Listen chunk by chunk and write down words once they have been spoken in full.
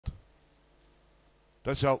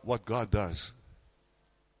That's what God does.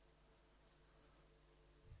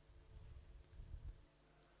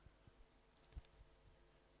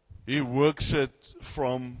 He works it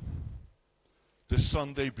from the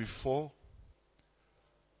Sunday before,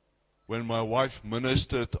 when my wife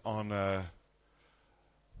ministered on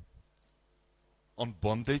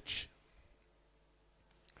bondage.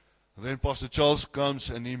 And then Pastor Charles comes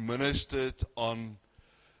and he ministered on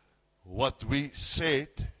what we said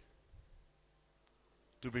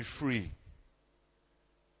to be free.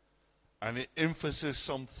 And he emphasizes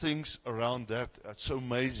some things around that. That's so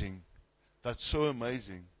amazing. That's so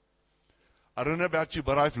amazing. I don't know about you,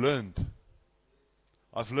 but I've learned.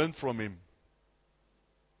 I've learned from him.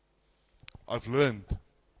 I've learned.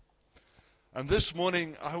 And this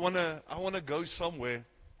morning, I wanna go somewhere.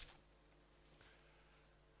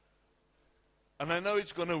 And I know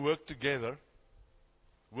it's going to work together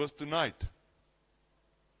with tonight.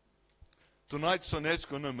 Tonight, Sonette's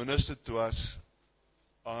going to minister to us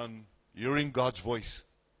on hearing God's voice.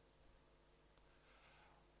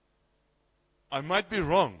 I might be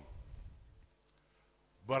wrong,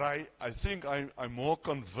 but I think I'm more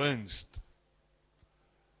convinced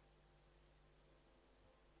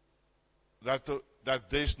that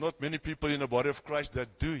there's not many people in the body of Christ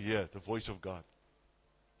that do hear the voice of God.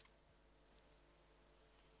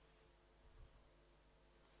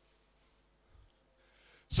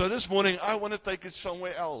 So this morning, I want to take it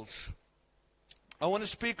somewhere else. I want to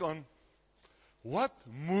speak on what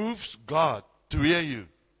moves God to hear you.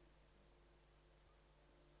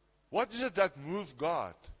 What is it that moves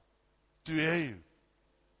God to hear you?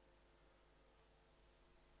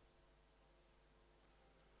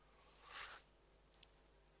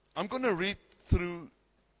 I'm going to read through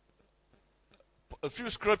a few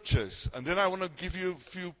scriptures, and then I want to give you a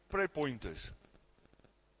few prayer pointers.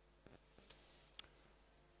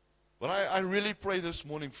 But I really pray this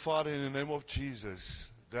morning, Father, in the name of Jesus,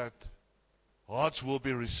 that hearts will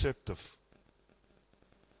be receptive.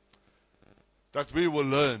 That we will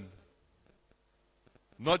learn.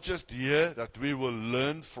 Not just hear, that we will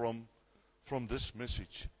learn from this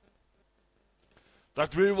message.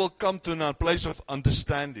 That we will come to a place of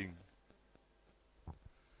understanding.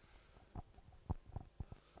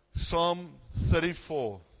 Psalm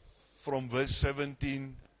 34, from verse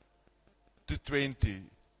 17 to 20.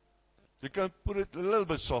 You can put it a little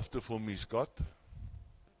bit softer for me, Scott.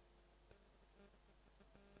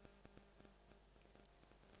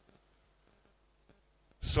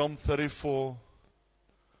 Psalm 34,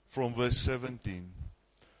 from verse 17.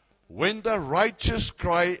 When the righteous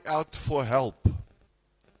cry out for help,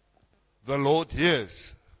 the Lord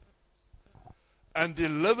hears and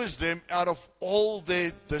delivers them out of all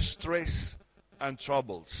their distress and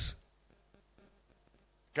troubles.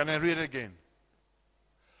 Can I read it again?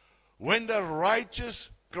 When the righteous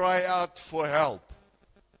cry out for help,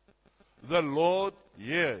 the Lord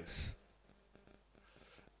hears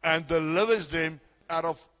and delivers them out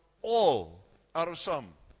of all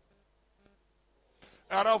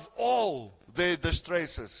their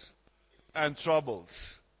distresses and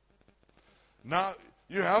troubles. Now,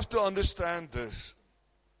 you have to understand this.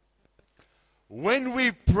 When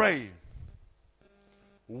we pray,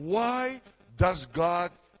 why does God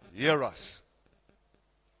hear us?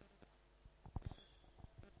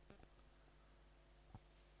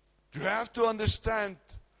 You have to understand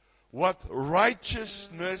what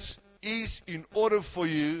righteousness is in order for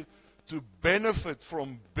you to benefit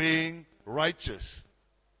from being righteous.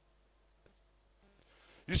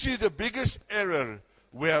 You see, the biggest error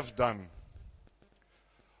we have done,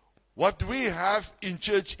 what we have in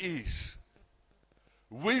church is,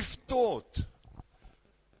 we've taught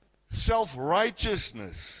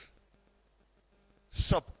self-righteousness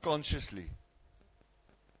subconsciously.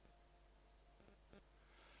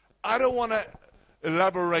 I don't want to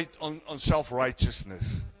elaborate on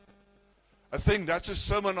self-righteousness. I think that's a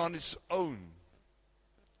sermon on its own.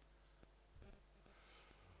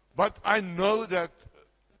 But I know that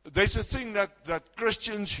there's a thing that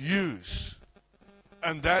Christians use,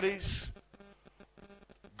 and that is,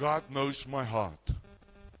 God knows my heart.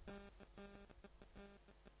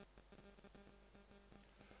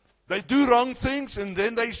 They do wrong things, and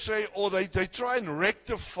then they say, or they try and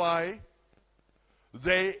rectify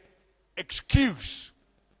their excuse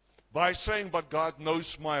by saying, but God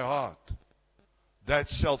knows my heart.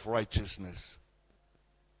 That's self-righteousness.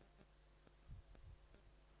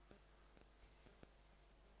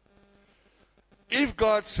 If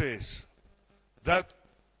God says that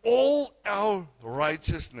all our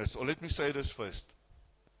righteousness, or let me say this first,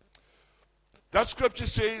 that scripture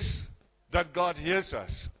says that God hears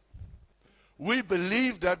us. we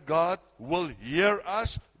believe that God will hear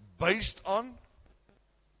us based on,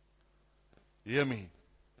 hear me,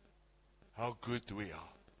 how good we are.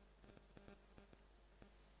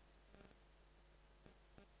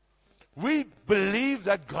 We believe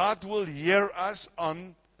that God will hear us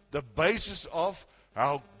on the basis of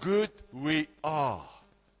how good we are.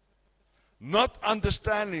 Not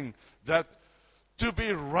understanding that to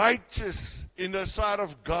be righteous in the sight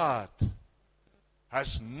of God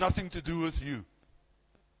has nothing to do with you.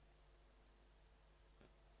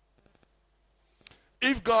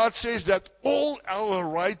 If God says that all our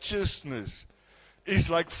righteousness is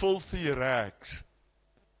like filthy rags,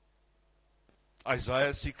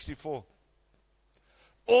 Isaiah 64,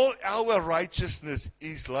 all our righteousness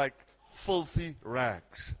is like filthy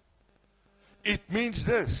rags. It means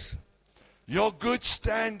this: your good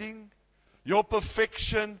standing, your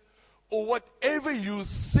perfection, or whatever you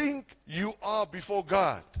think you are before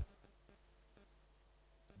God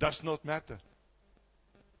does not matter.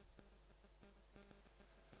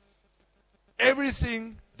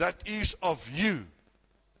 Everything that is of you,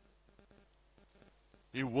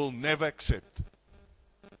 He will never accept.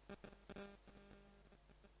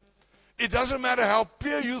 It doesn't matter how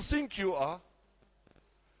pure you think you are.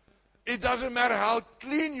 It doesn't matter how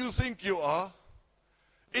clean you think you are.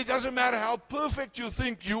 It doesn't matter how perfect you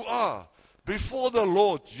think you are. Before the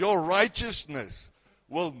Lord, your righteousness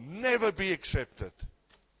will never be accepted.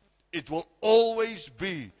 It will always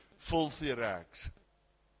be filthy rags.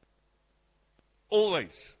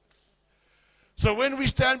 Always. So when we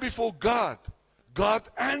stand before God, God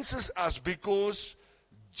answers us because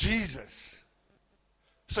Jesus,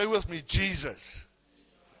 say with me, Jesus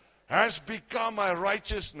has become my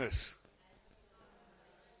righteousness.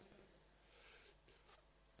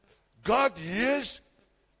 God hears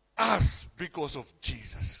us because of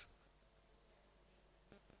Jesus.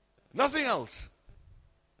 Nothing else.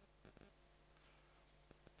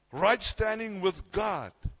 Right standing with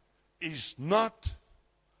God is not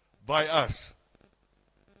by us.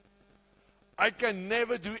 I can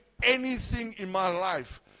never do anything in my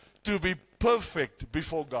life to be perfect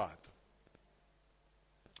before God.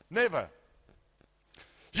 Never.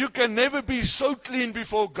 You can never be so clean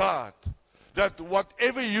before God that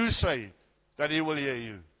whatever you say, that He will hear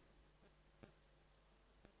you.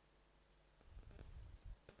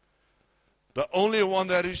 The only one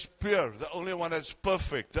that is pure, the only one that's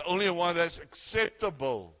perfect, the only one that's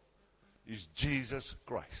acceptable is Jesus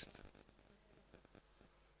Christ.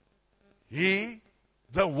 He,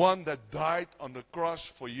 the one that died on the cross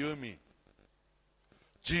for you and me.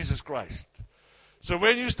 Jesus Christ. So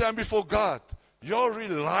when you stand before God, your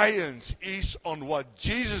reliance is on what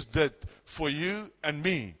Jesus did for you and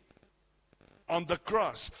me on the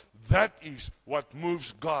cross. That is what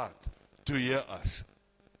moves God to hear us.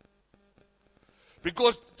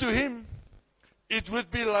 Because to Him, it would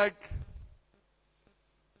be like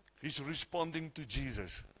He's responding to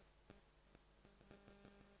Jesus.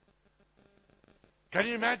 Can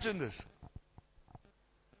you imagine this?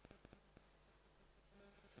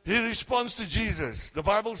 He responds to Jesus. The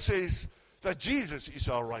Bible says that Jesus is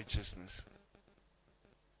our righteousness.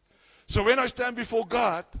 So when I stand before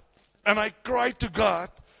God and I cry to God,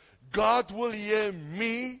 God will hear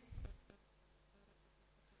me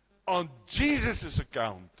on Jesus'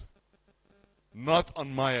 account, not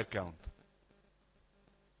on my account.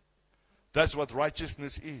 That's what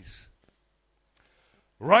righteousness is.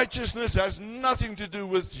 Righteousness has nothing to do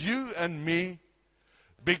with you and me,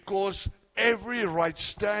 because every right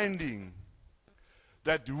standing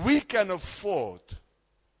that we can afford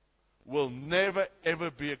will never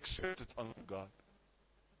ever be accepted unto God.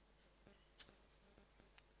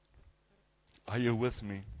 Are you with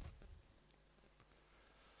me?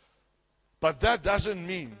 But that doesn't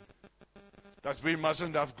mean that we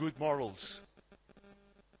mustn't have good morals.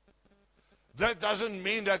 That doesn't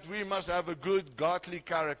mean that we must have a good godly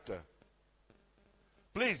character.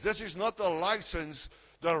 Please, this is not a license.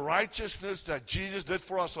 The righteousness that Jesus did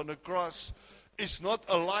for us on the cross is not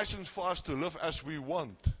a license for us to live as we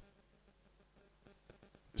want.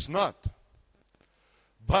 It's not.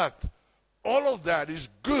 But all of that is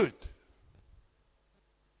good.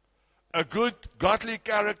 A good godly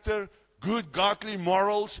character, good godly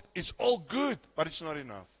morals, it's all good, but it's not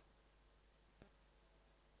enough.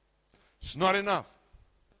 It's not enough.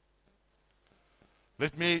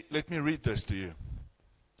 Let me read this to you.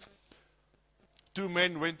 2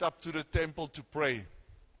 men went up to the temple to pray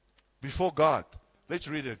before God. Let's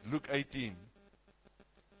read it. Luke 18.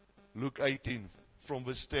 Luke 18 from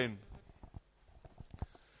verse 10.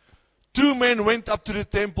 2 men went up to the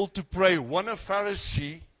temple to pray, one a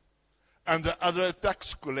Pharisee and the other a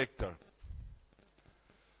tax collector.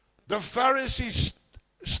 The Pharisee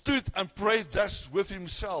stood and prayed thus with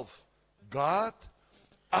himself, God,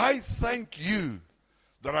 I thank you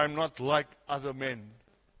that I'm not like other men,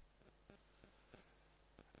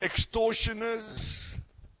 extortioners,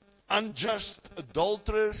 unjust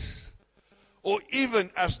adulterers, or even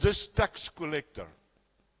as this tax collector.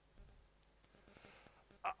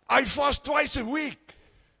 I fast twice a week.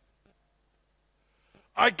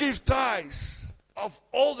 I give tithes of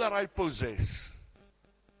all that I possess.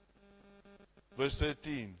 Verse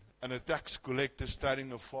 13, and a tax collector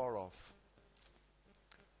standing afar off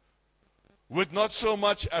would not so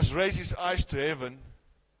much as raise his eyes to heaven,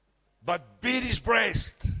 but beat his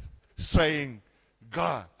breast, saying,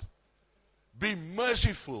 God, be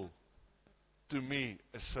merciful to me,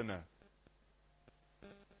 a sinner.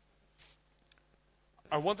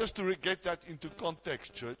 I want us to get that into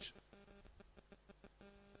context, church.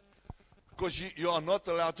 Because you are not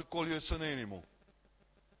allowed to call you a sinner anymore.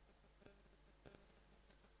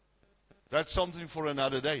 That's something for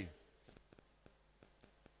another day.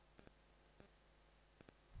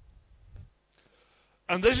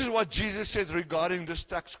 And this is what Jesus said regarding this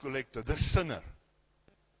tax collector, the sinner.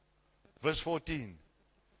 Verse 14.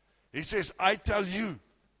 He says, I tell you,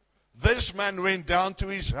 this man went down to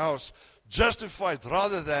his house justified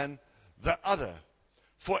rather than the other.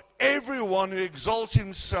 For everyone who exalts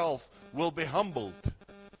himself will be humbled,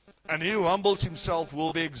 and he who humbles himself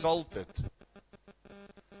will be exalted.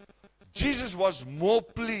 Jesus was more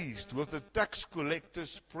pleased with the tax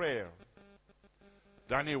collector's prayer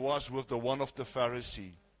than he was with the one of the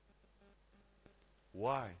Pharisee.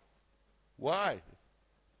 Why? Why?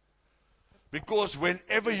 Because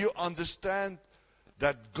whenever you understand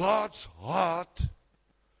that God's heart,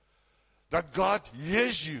 that God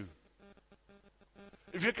hears you,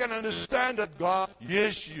 if you can understand that God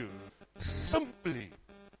hears you simply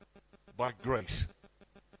by grace,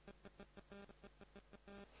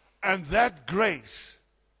 and that grace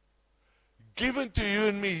given to you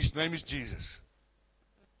and me, his name is Jesus.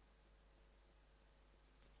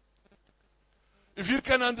 If you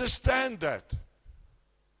can understand that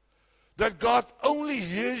God only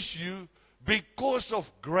hears you because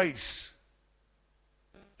of grace,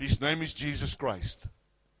 his name is Jesus Christ.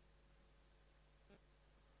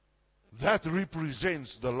 That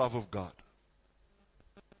represents the love of God.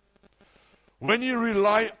 When you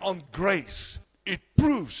rely on grace, it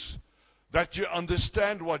proves that you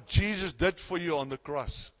understand what Jesus did for you on the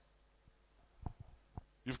cross.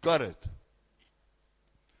 You've got it.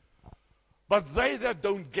 But they that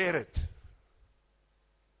don't get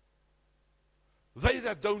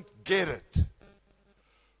it,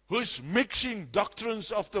 who's mixing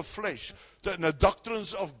doctrines of the flesh and the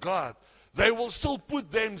doctrines of God, they will still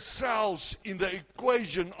put themselves in the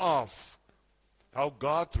equation of how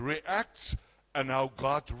God reacts and how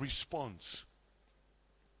God responds.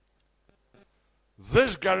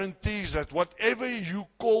 This guarantees that whatever you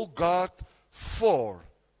call God for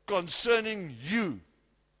concerning you,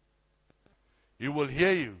 He will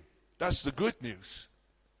hear you. That's the good news.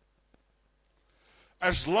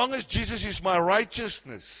 As long as Jesus is my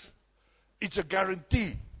righteousness, it's a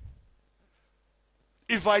guarantee.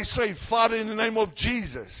 If I say, Father, in the name of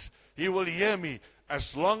Jesus, He will hear me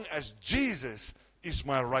as long as Jesus is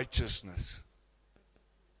my righteousness.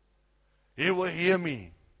 He will hear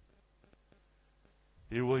me.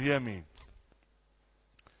 He will hear me.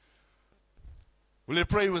 Will you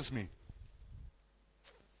pray with me?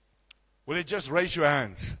 Will you just raise your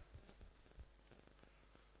hands?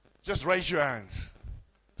 Just raise your hands.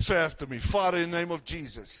 Say after me, Father, in the name of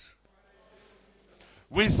Jesus,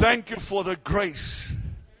 we thank you for the grace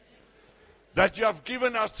that you have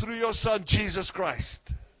given us through your Son, Jesus Christ.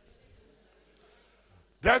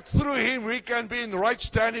 That through Him we can be in right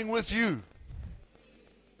standing with you.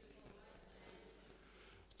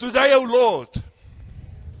 Today, O Lord,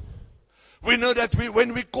 we know that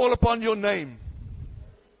when we call upon your name,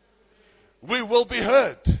 we will be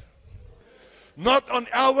heard. Not on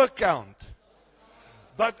our account,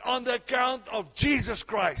 but on the account of Jesus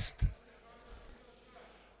Christ.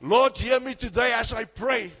 Lord, hear me today as I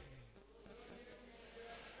pray.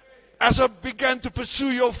 As I began to pursue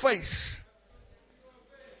your face,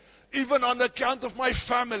 even on the account of my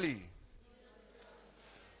family.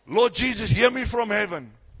 Lord Jesus, hear me from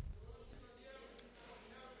heaven.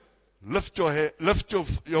 Lift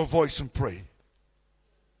your voice and pray.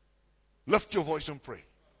 Lift your voice and pray.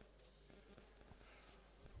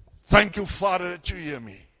 Thank you, Father, that you hear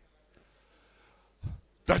me.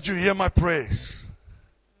 That you hear my prayers.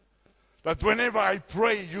 That whenever I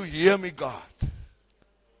pray, you hear me, God.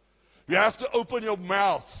 You have to open your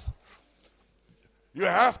mouth. You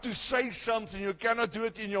have to say something. You cannot do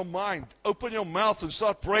it in your mind. Open your mouth and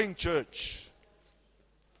start praying, church.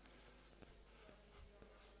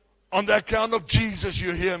 On the account of Jesus,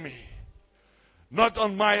 you hear me. Not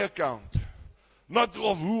on my account. Not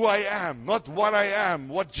of who I am. Not what I am.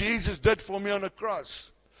 What Jesus did for me on the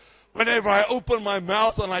cross. Whenever I open my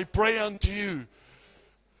mouth and I pray unto you,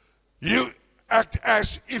 you act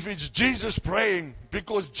as if it's Jesus praying,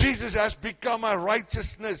 because Jesus has become my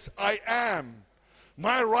righteousness. I am.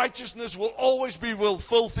 My righteousness will always be with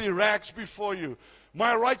filthy rags before you.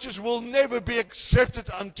 My righteousness will never be accepted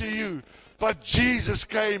unto you. But Jesus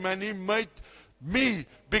came and He made me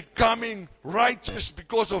becoming righteous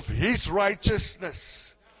because of His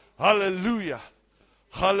righteousness. Hallelujah.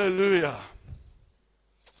 Hallelujah.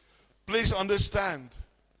 Please understand,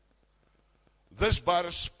 this by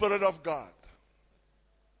the Spirit of God.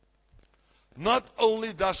 Not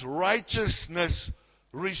only does righteousness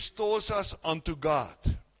restores us unto God.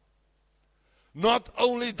 Not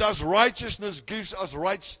only does righteousness gives us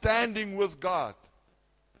right standing with God.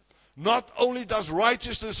 Not only does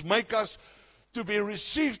righteousness make us to be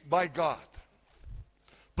received by God,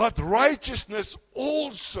 but righteousness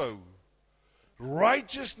also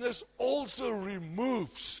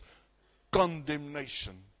removes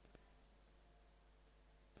condemnation.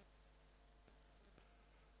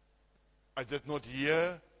 I did not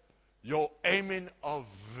hear. Your amen are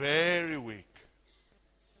very weak.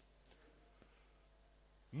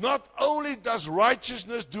 Not only does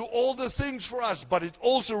righteousness do all the things for us, but it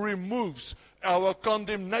also removes our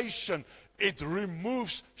condemnation. It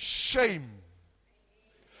removes shame.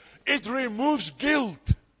 It removes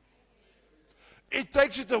guilt. It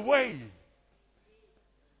takes it away.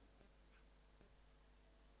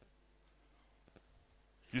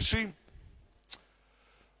 You see,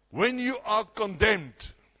 when you are condemned,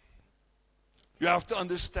 you have to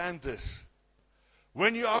understand this.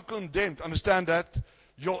 When you are condemned, understand that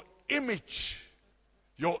your image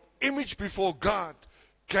before God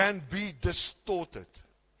can be distorted.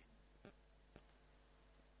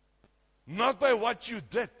 Not by what you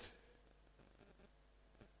did.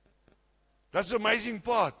 That's the amazing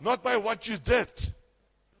part. Not by what you did,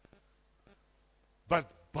 but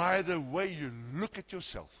by the way you look at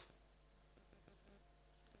yourself.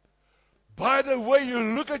 By the way you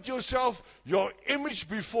look at yourself, your image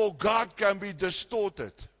before God can be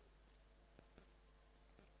distorted.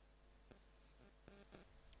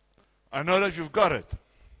 I know that you've got it.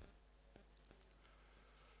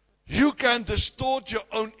 You can distort your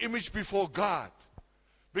own image before God.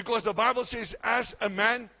 Because the Bible says, as a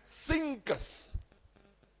man thinketh,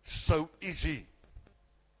 so is he.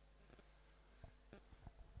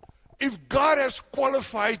 If God has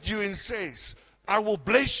qualified you and says, I will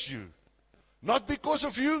bless you, not because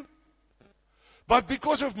of you, but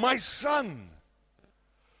because of my son.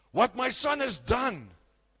 What my son has done.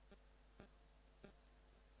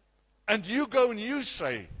 And you go and you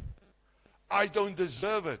say, I don't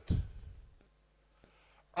deserve it.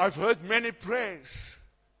 I've heard many prayers.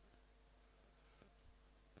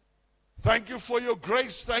 Thank you for your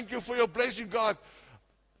grace. Thank you for your blessing, God.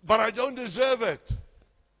 But I don't deserve it.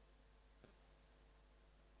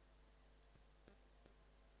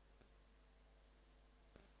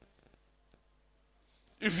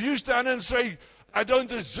 If you stand and say, I don't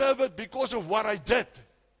deserve it because of what I did.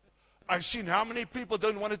 I've seen how many people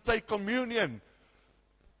don't want to take communion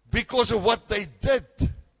because of what they did.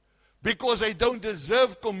 Because they don't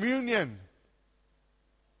deserve communion.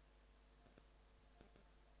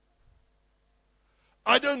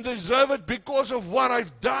 I don't deserve it because of what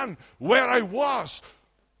I've done, where I was.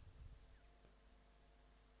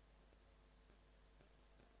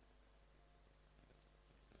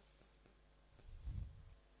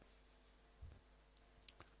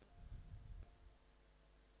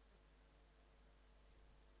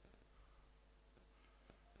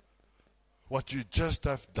 What you just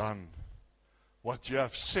have done, what you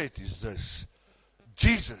have said is this: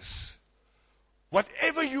 Jesus,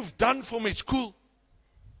 whatever you've done for me, it's cool.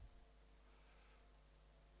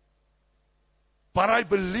 But I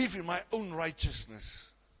believe in my own righteousness.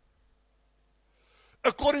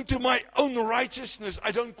 According to my own righteousness,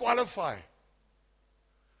 I don't qualify.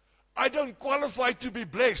 I don't qualify to be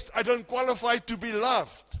blessed. I don't qualify to be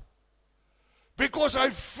loved. Because I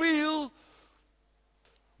feel,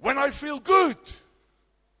 when I feel good,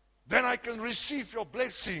 then I can receive your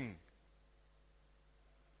blessing.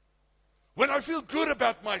 When I feel good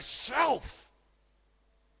about myself,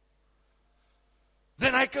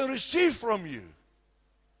 then I can receive from you.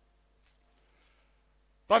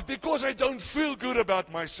 But because I don't feel good about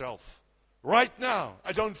myself, right now,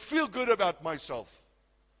 I don't feel good about myself.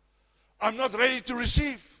 I'm not ready to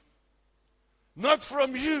receive. Not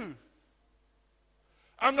from you.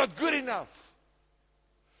 I'm not good enough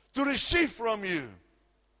to receive from you.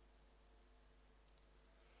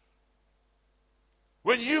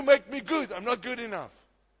 When you make me good, I'm not good enough.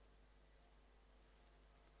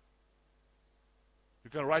 You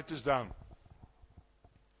can write this down.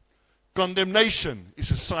 Condemnation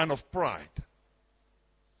is a sign of pride.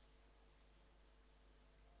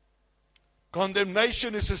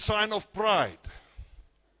 Condemnation is a sign of pride.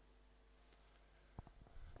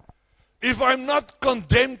 If I'm not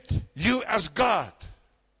condemned you as God.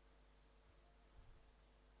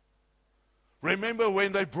 Remember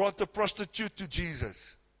when they brought the prostitute to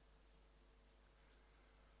Jesus?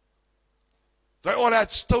 They all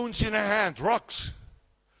had stones in their hand, rocks.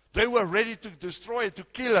 They were ready to destroy her, to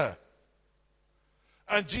kill her.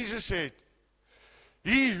 And Jesus said,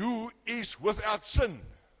 he who is without sin,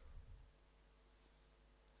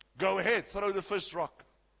 go ahead, throw the first rock.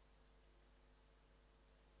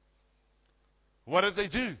 What did they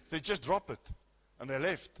do? They just drop it. And they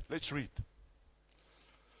left. Let's read.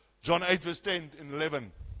 John 8 verse 10 and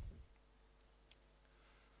 11.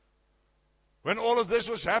 When all of this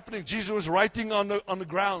was happening, Jesus was writing on the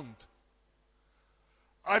ground.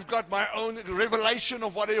 I've got my own revelation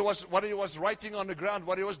of what he was writing on the ground,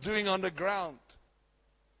 what he was doing on the ground.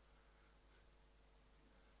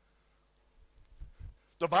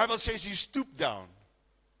 The Bible says he stooped down.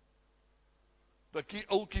 The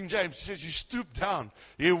old King James says he stooped down.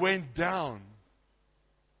 He went down.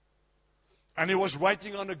 And he was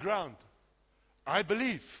writing on the ground. I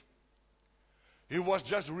believe he was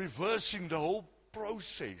just reversing the whole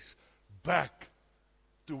process back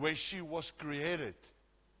to where she was created.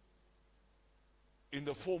 In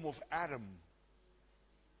the form of Adam.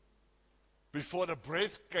 Before the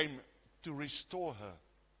breath came to restore her.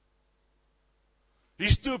 He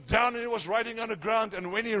stooped down and he was writing on the ground.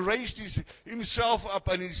 And when he raised himself up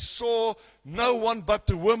and he saw no one but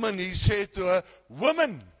the woman, he said to her,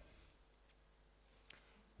 woman,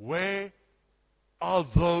 where are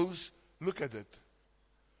those, look at it,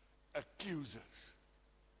 accusers?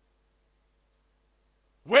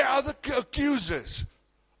 Where are the accusers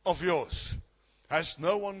of yours? Has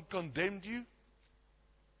no one condemned you?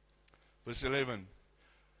 Verse 11.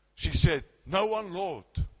 She said, no one, Lord.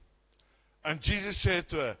 And Jesus said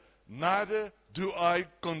to her, neither do I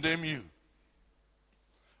condemn you.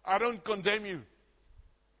 I don't condemn you.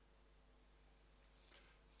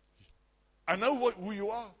 I know who you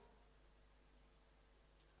are.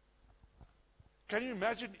 Can you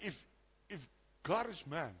imagine if God is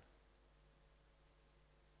man?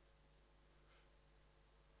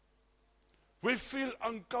 We feel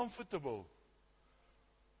uncomfortable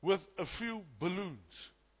with a few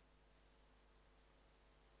balloons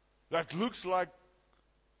that looks like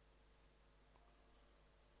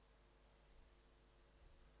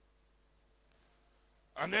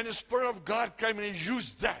and then the Spirit of God came and he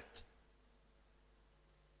used that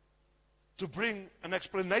to bring an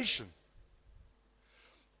explanation.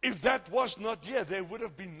 If that was not here, there would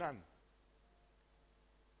have been none.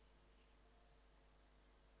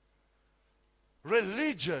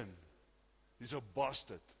 Religion is a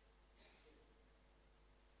bastard.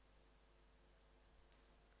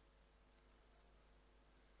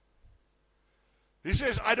 He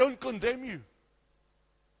says, I don't condemn you.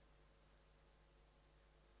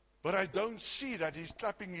 But I don't see that he's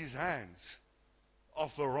clapping his hands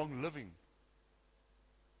of a wrong living.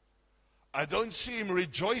 I don't see him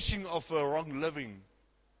rejoicing of a wrong living.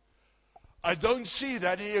 I don't see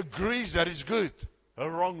that he agrees that it's good, a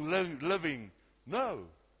wrong living. No.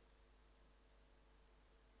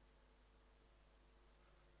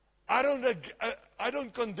 I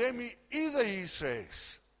don't condemn you either, he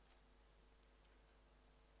says.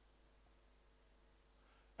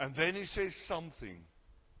 And then he says something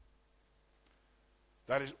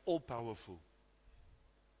that is all powerful.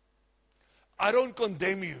 I don't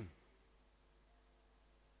condemn you.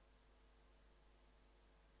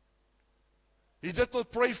 He did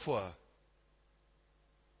not pray for her.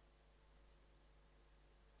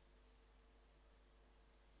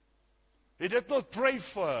 He did not pray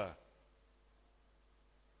for her.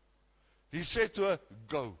 He said to her,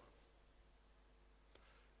 go.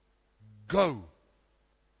 Go.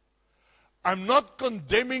 I'm not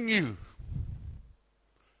condemning you.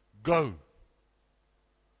 Go.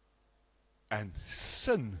 And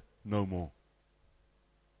sin no more.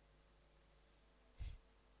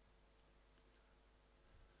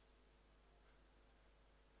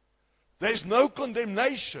 There's no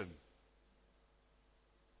condemnation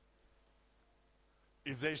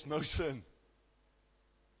if there's no sin.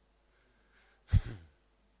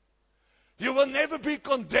 You will never be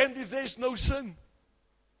condemned if there's no sin.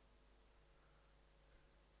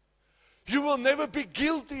 You will never be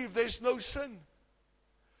guilty if there's no sin.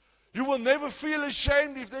 You will never feel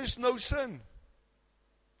ashamed if there's no sin.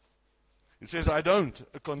 He says, I don't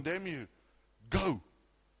condemn you. Go.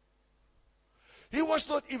 He was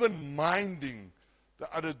not even minding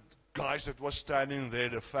the other guys that was standing there,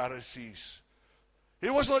 the Pharisees. He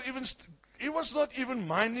was not even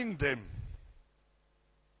minding them.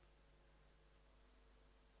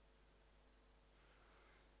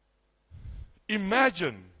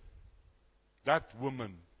 Imagine that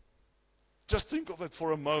woman. Just think of it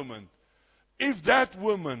for a moment. If that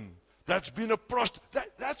woman that's been a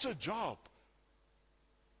prostitute, that's a job.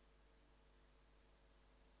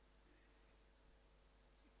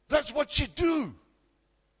 That's what she do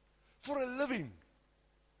for a living.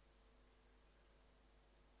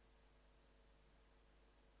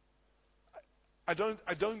 I don't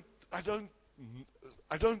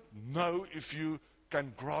know if you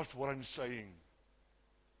can grasp what I'm saying.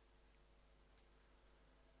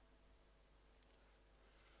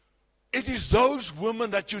 It is those women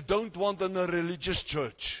that you don't want in a religious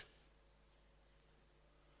church.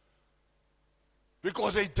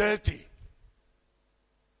 Because they're dirty.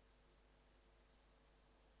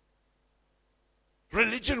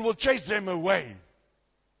 Religion will chase them away.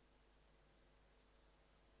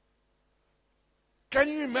 Can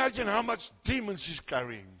you imagine how much demons she's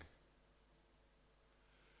carrying?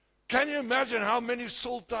 Can you imagine how many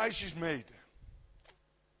soul ties she's made?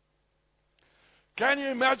 Can you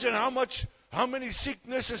imagine how many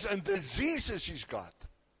sicknesses and diseases she's got?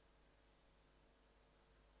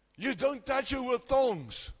 You don't touch her with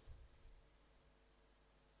thorns.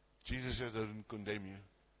 Jesus said, I didn't condemn you.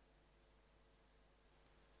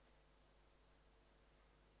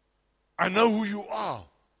 I know who you are.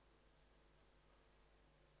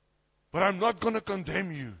 But I'm not going to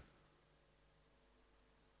condemn you.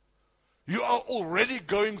 You are already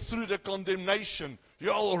going through the condemnation.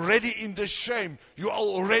 You are already in the shame. You are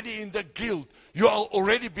already in the guilt. You are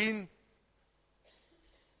already being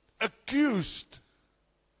accused.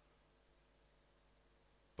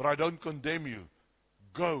 But I don't condemn you.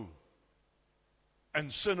 Go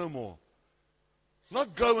and sin no more.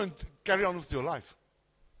 Not go and carry on with your life.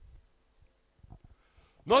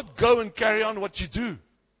 Not go and carry on what you do.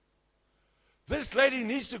 This lady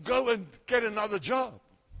needs to go and get another job.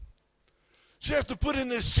 She has to put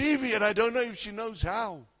in a CV, and I don't know if she knows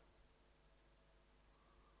how.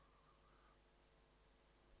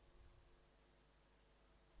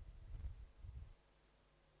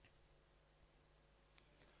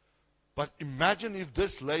 But imagine if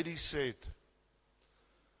this lady said,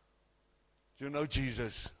 you know,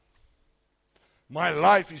 Jesus, my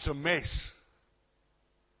life is a mess.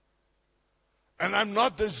 And I'm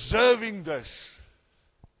not deserving this.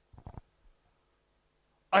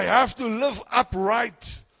 I have to live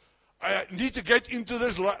upright. I need to get into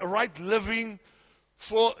this right living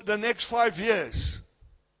for the next 5 years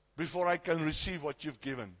before I can receive what you've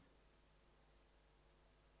given.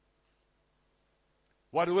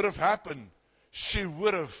 What would have happened? She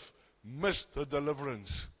would have missed the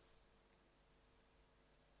deliverance.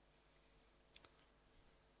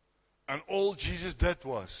 And all Jesus did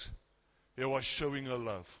was, he was showing her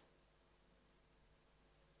love.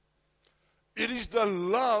 It is the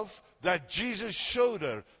love that Jesus showed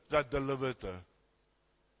her that delivered her.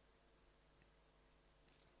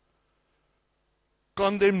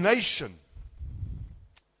 Condemnation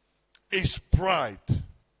is pride,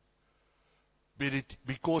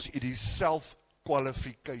 because it is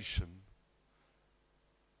self-qualification.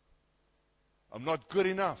 I'm not good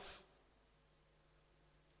enough.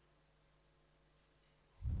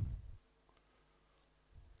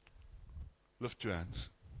 Lift your hands.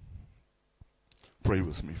 Pray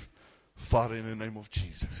with me. Father, in the name of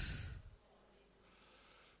Jesus.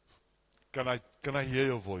 Can I hear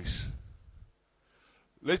your voice?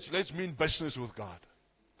 Let's mean business with God.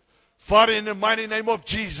 Father, in the mighty name of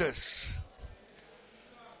Jesus.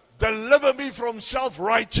 Deliver me from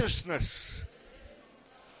self-righteousness.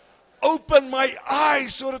 Open my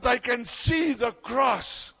eyes so that I can see the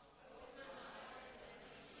cross.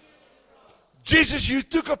 Jesus, you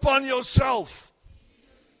took upon yourself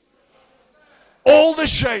all the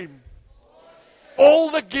shame,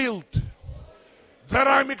 all the guilt that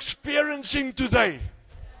I'm experiencing today.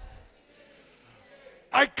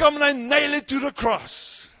 I come and nail it to the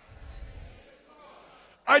cross.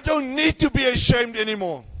 I don't need to be ashamed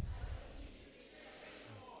anymore,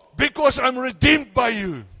 because I'm redeemed by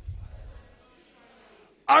you.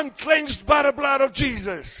 I'm cleansed by the blood of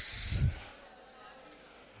Jesus.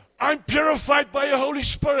 I'm purified by your Holy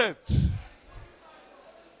Spirit.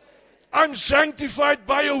 I'm sanctified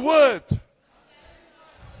by your word.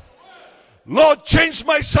 Lord, change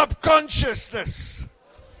my subconsciousness.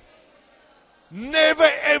 Never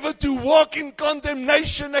ever to walk in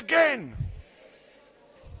condemnation again.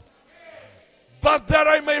 But that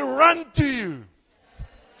I may run to you.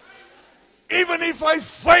 Even if I'm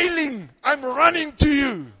failing, I'm running to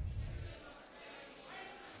you.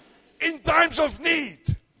 In times of need.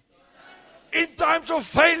 In times of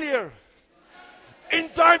failure. In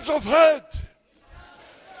times of hurt.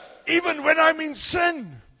 Even when I'm in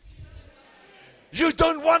sin. You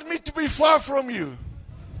don't want me to be far from you.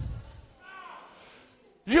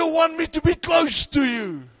 You want me to be close to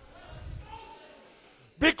you.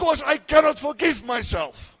 Because I cannot forgive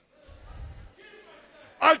myself.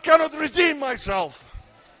 I cannot redeem myself.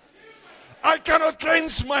 I cannot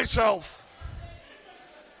cleanse myself.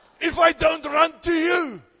 If I don't run to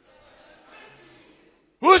you,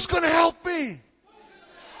 who's going to help me?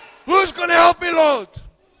 Who's going to help me, Lord?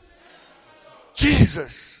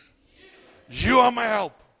 Jesus, you are my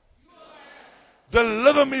help.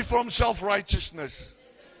 Deliver me from self-righteousness.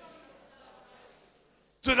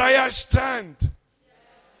 Today I stand.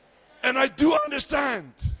 And I do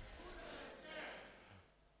understand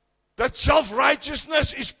that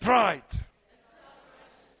self-righteousness is pride.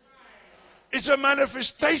 It's a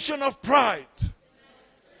manifestation of pride.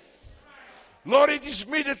 Lord, it is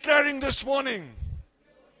me declaring this morning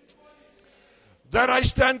that I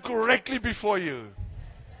stand correctly before you.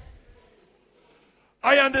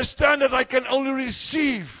 I understand that I can only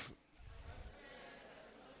receive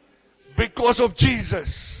because of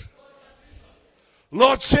Jesus.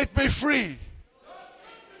 Lord, set me free.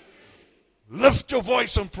 Lift your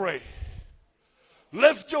voice and pray.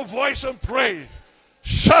 Lift your voice and pray.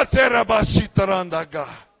 Shaterabasitarandaga.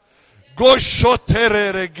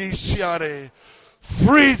 Goshotereregisiare.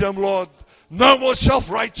 Freedom, Lord. No more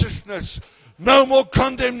self-righteousness. No more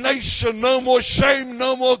condemnation. No more shame.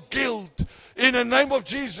 No more guilt. In the name of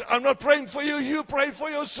Jesus. I'm not praying for you. You pray for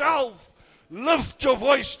yourself. Lift your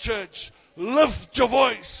voice, church. Lift your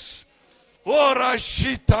voice. Ora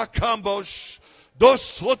shita kambos.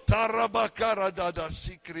 Dosotarabakara dada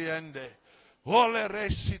sikriende. Ole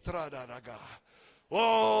resitradaga.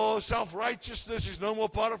 Oh, self-righteousness is no more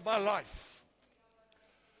part of my life.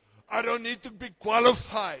 I don't need to be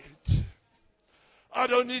qualified. I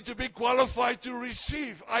don't need to be qualified to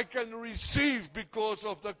receive. I can receive because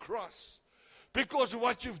of the cross. Because of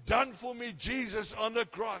what you've done for me, Jesus, on the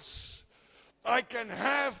cross. I can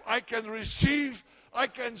have, I can receive, I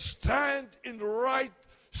can stand in right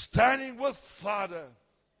standing with Father.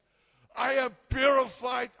 I am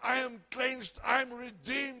purified, I am cleansed, I am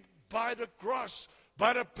redeemed by the cross,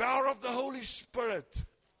 by the power of the Holy Spirit.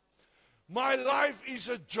 My life is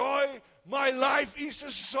a joy, my life is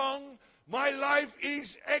a song, my life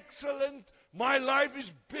is excellent, my life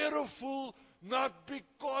is beautiful, not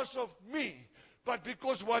because of me, but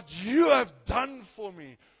because what you have done for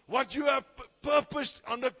me, what you have purposed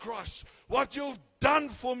on the cross, what you've done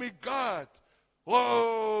for me, God.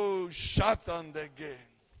 Oh, shut on the game.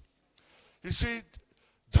 You see,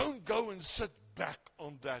 don't go and sit back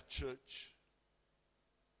on that, church.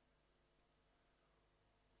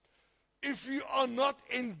 If you are not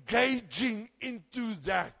engaging into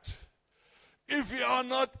that, if you are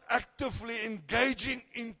not actively engaging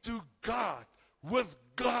into God, with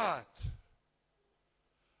God,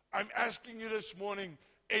 I'm asking you this morning,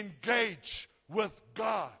 engage with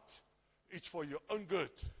God. It's for your own good.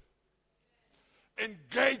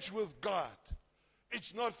 Engage with God.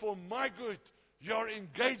 It's not for my good. Your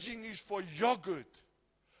engaging is for your good.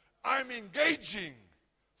 I'm engaging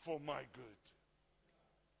for my good.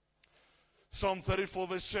 Psalm 34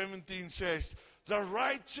 verse 17 says, the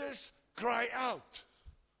righteous cry out,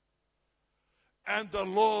 and the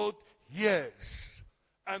Lord hears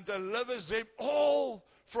and delivers them all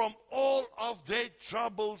from all of their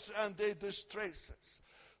troubles and their distresses.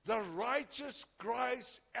 The righteous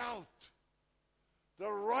cries out.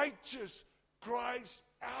 The righteous cries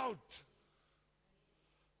out.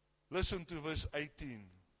 Listen to verse 18.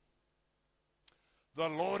 The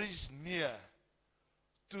Lord is near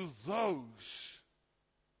to those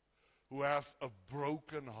who have a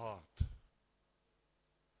broken heart,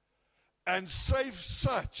 and save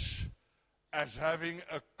such as having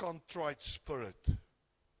a contrite spirit.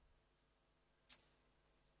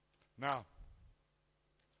 Now,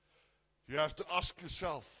 you have to ask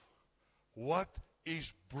yourself, what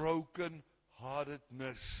is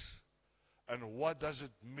broken-heartedness? And what does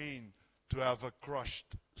it mean to have a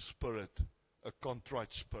crushed spirit, a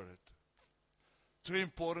contrite spirit? Two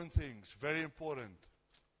important things, very important.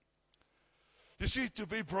 You see, to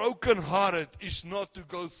be brokenhearted is not to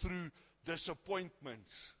go through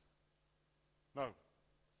disappointments. No.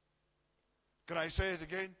 Can I say it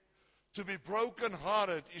again? To be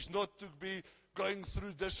brokenhearted is not to be going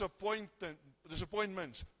through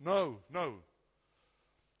disappointments. No.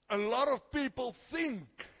 A lot of people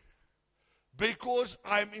think because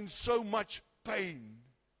I'm in so much pain,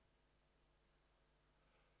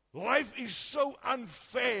 life is so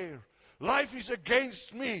unfair, life is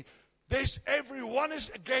against me, everyone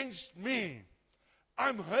is against me,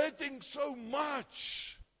 I'm hurting so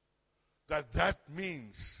much, that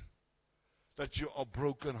means that you are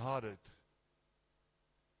brokenhearted.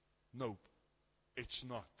 Nope, it's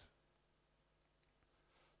not.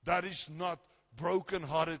 That is not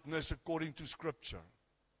brokenheartedness according to Scripture.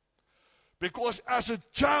 Because as a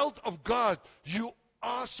child of God, you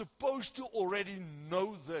are supposed to already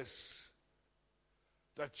know this,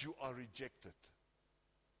 that you are rejected.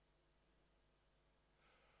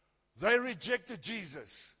 They rejected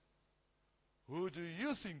Jesus. Who do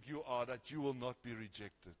you think you are that you will not be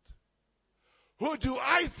rejected? Who do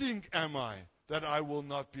I think am I that I will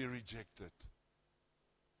not be rejected?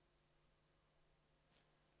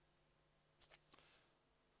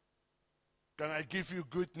 Can I give you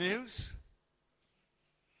good news?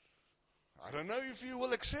 I don't know if you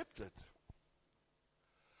will accept it.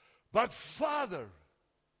 But father,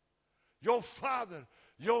 your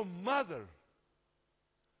mother,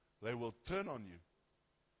 they will turn on you.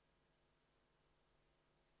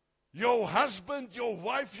 Your husband, your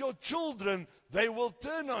wife, your children, they will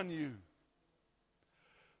turn on you.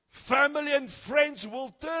 Family and friends will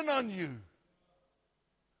turn on you.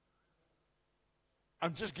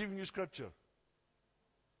 I'm just giving you Scripture.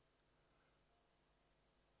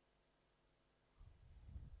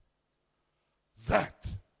 That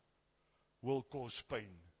will cause pain.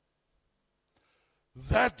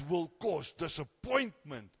 That will cause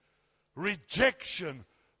disappointment, rejection,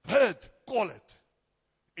 hurt, call it.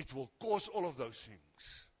 It will cause all of those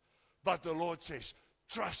things. But the Lord says,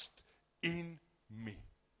 trust in me.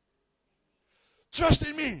 Trust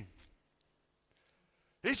in me.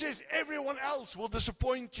 He says, everyone else will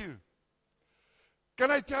disappoint you. Can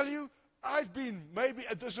I tell you, I've been maybe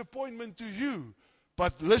a disappointment to you.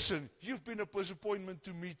 But listen, you've been a disappointment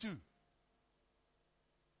to me too.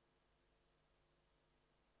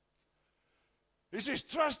 He says,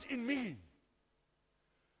 trust in me.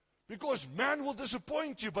 Because man will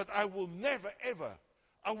disappoint you, but I will never ever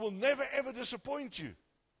disappoint you.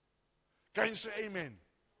 Can you say amen?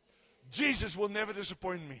 Jesus will never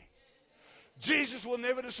disappoint me. Jesus will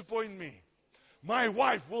never disappoint me. My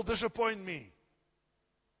wife will disappoint me.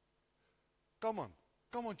 Come on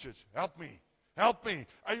church, help me. Help me.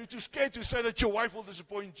 Are you too scared to say that your wife will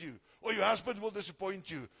disappoint you? Or your husband will disappoint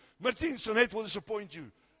you? Martin Sonnet will disappoint you?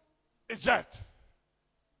 It's that.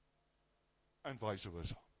 And vice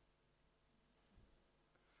versa.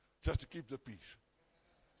 Just to keep the peace.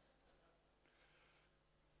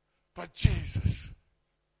 But Jesus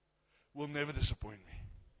will never disappoint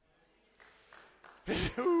me.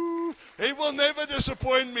 He will never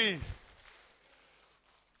disappoint me.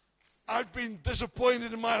 I've been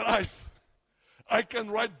disappointed in my life. I can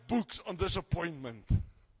write books on disappointment.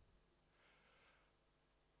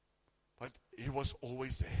 But He was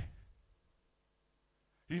always there.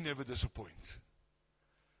 He never disappoints.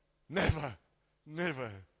 Never.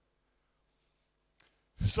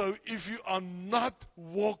 So if you are not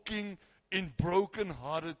walking in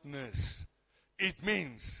brokenheartedness, it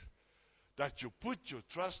means that you put your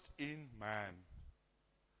trust in man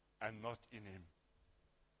and not in Him.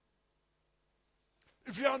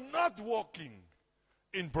 If you are not walking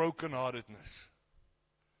in brokenheartedness,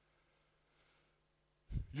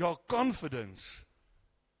 your confidence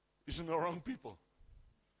is in the wrong people,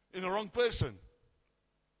 in the wrong person.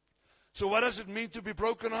 So what does it mean to be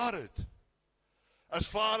brokenhearted? As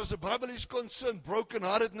far as the Bible is concerned,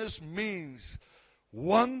 brokenheartedness means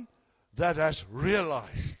one that has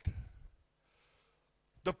realized,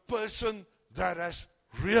 the person that has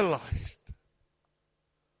realized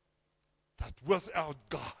that without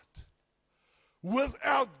God,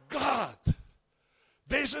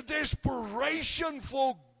 there's a desperation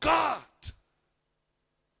for God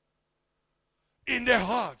in their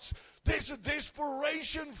hearts. There's a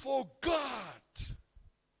desperation for God.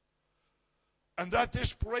 And that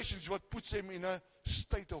desperation is what puts them in a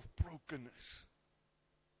state of brokenness.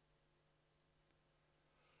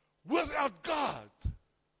 Without God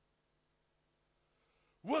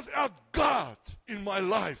in my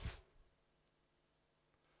life,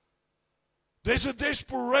 there's a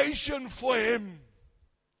desperation for Him,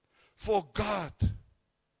 for God.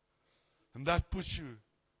 And that puts you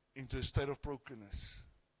into a state of brokenness.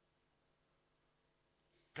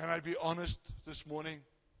 Can I be honest this morning?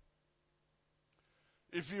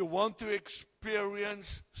 If you want to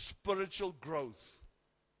experience spiritual growth,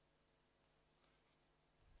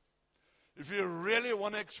 if you really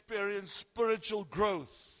want to experience spiritual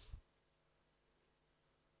growth,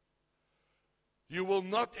 you will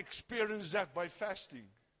not experience that by fasting.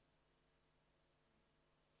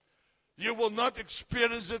 You will not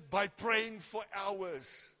experience it by praying for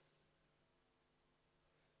hours.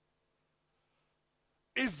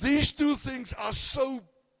 If these two things are so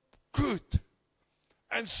good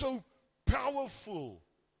and so powerful,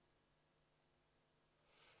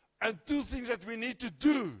 and two things that we need to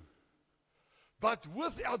do, but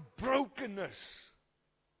without brokenness,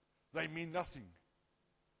 they mean nothing.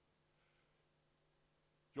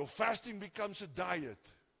 Your fasting becomes a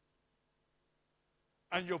diet,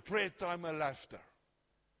 and your prayer time a laughter.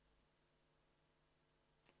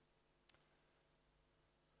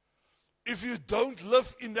 If you don't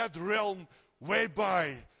live in that realm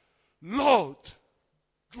whereby, Lord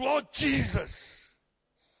Jesus,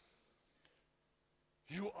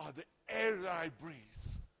 you are the air that I breathe.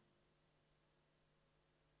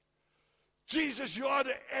 Jesus, you are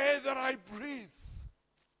the air that I breathe.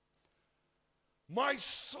 My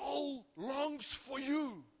soul longs for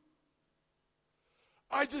you.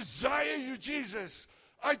 I desire you, Jesus.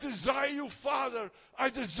 I desire you, Father. I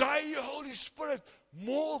desire you, Holy Spirit,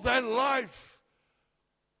 more than life.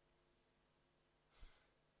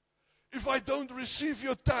 If I don't receive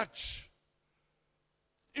your touch,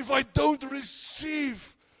 if I don't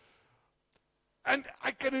receive and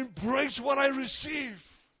I can embrace what I receive,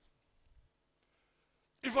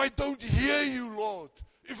 if I don't hear you, Lord,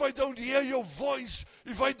 if I don't hear your voice,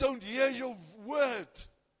 if I don't hear your word,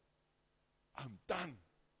 I'm done.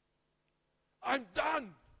 I'm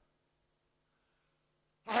done.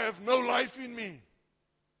 I have no life in me.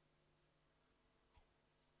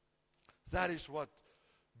 That is what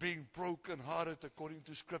being broken-hearted according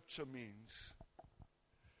to Scripture means.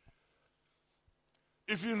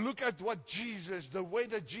 If you look at what Jesus, the way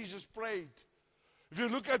that Jesus prayed, if you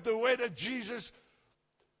look at the way that Jesus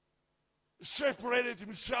separated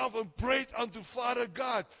himself and prayed unto Father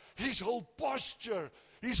God, his whole posture,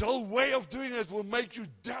 his whole way of doing it will make you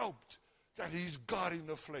doubt that he's God in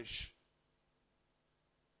the flesh.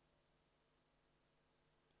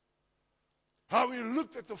 How he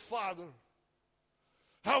looked at the Father.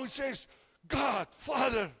 How he says, God,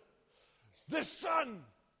 Father, the Son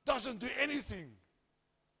doesn't do anything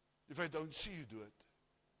if I don't see you do it.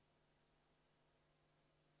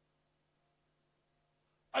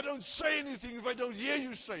 I don't say anything if I don't hear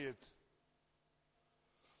you say it.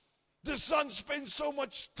 The Son spends so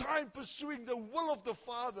much time pursuing the will of the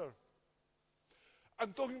Father.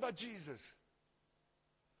 I'm talking about Jesus.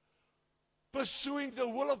 Pursuing the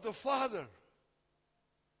will of the Father.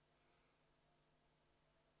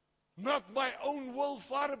 Not my own will,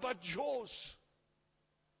 Father, but yours.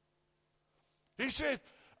 He said,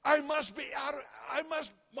 my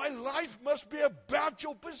life must be about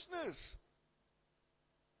your business.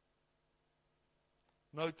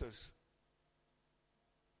 Notice,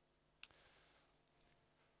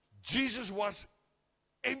 Jesus was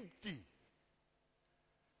empty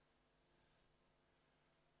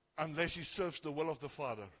unless he serves the will of the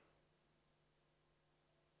Father.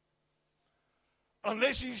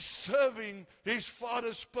 Unless he's serving his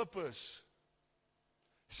Father's purpose,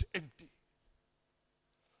 he's empty.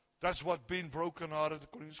 That's what being broken-hearted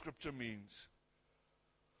according to Scripture means.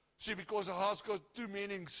 See, because the heart's got two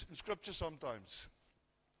meanings in Scripture sometimes.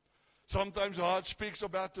 Sometimes the heart speaks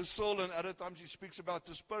about the soul, and other times he speaks about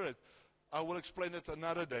the spirit. I will explain it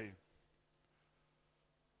another day.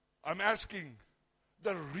 I'm asking,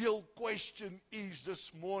 the real question is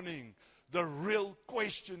this morning, the real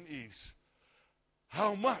question is,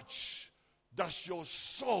 how much does your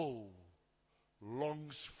soul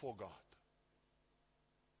longs for God?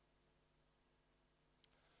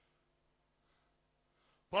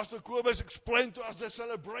 Pastor Kobus explained to us the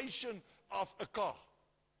celebration of a car,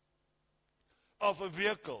 of a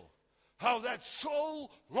vehicle. How that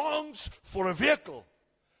soul longs for a vehicle.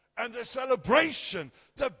 And the celebration,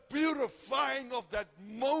 the beautifying of that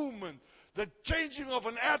moment, the changing of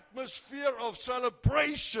an atmosphere of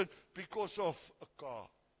celebration because of a car.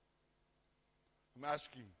 I'm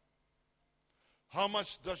asking, how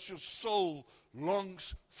much does your soul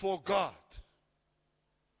longs for God?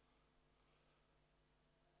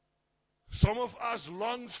 Some of us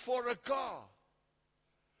longs for a car.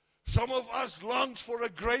 Some of us longs for a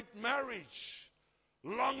great marriage.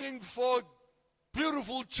 Longing for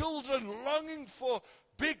beautiful children. Longing for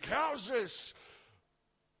big houses.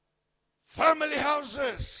 family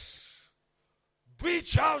houses,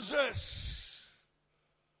 beach houses,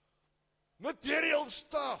 material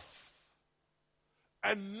stuff,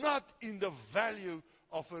 and not in the value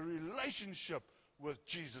of a relationship with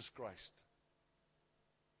Jesus Christ.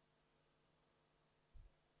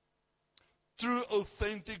 True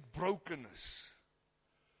authentic brokenness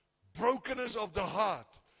of the heart,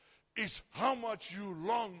 is how much you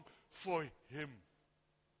long for Him.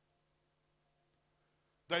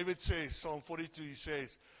 David says, Psalm 42, he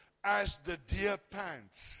says, as the deer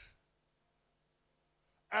pants,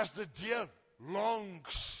 as the deer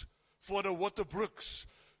longs for the water brooks,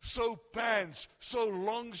 so pants, so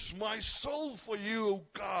longs my soul for you, O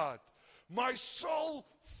God. My soul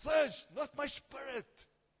thirsts, not my spirit.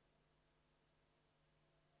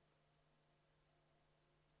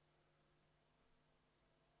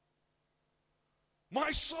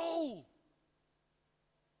 My soul.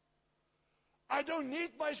 I don't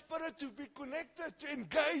need my spirit to be connected, to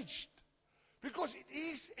engaged, because it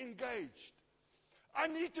is engaged. I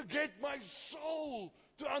need to get my soul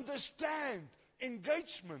to understand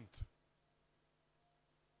engagement.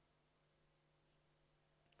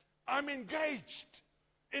 I'm engaged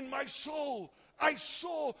in my soul. I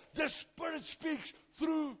saw the Spirit speaks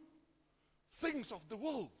through things of the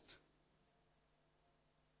world.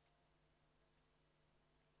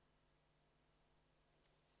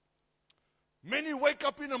 Many wake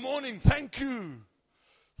up in the morning, thank you,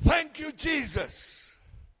 Jesus.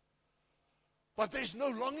 But there's no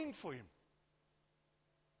longing for Him.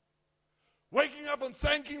 Waking up and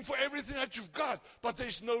thanking for everything that you've got, but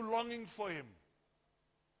there's no longing for Him.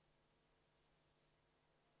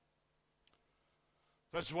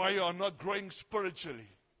 That's why you are not growing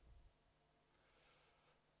spiritually.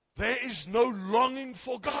 There is no longing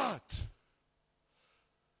for God.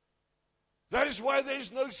 That is why there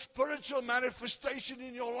is no spiritual manifestation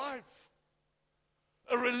in your life.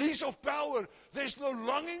 A release of power. There's no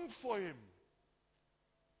longing for Him.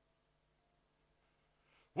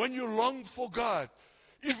 When you long for God,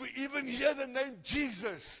 if we even hear the name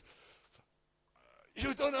Jesus,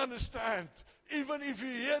 you don't understand. Even if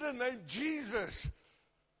you hear the name Jesus,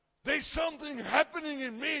 there's something happening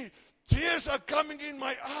in me. Tears are coming in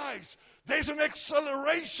my eyes. There's an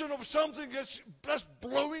acceleration of something that's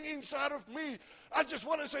blowing inside of me. I just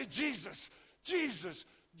want to say, Jesus, Jesus,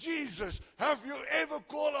 Jesus. Have you ever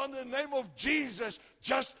called on the name of Jesus,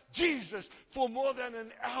 just Jesus, for more than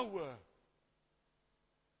an hour?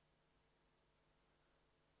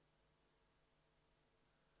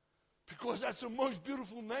 Because that's the most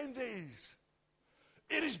beautiful name there is.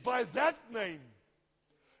 It is by that name.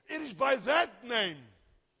 It is by that name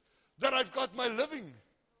that I've got my living.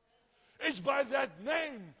 It's by that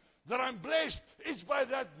name that I'm blessed. It's by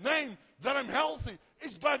that name that I'm healthy.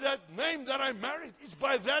 It's by that name that I'm married. It's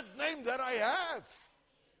by that name that I have.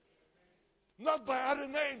 Not by other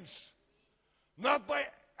names. Not by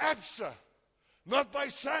ABSA. Not by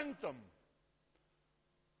Sanctum.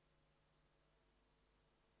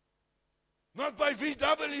 Not by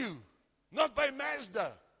VW. Not by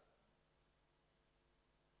Mazda.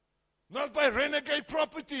 Not by Renegade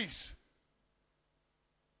Properties.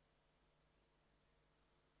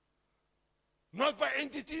 Not by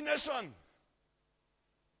Entity Nissan.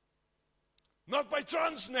 Not by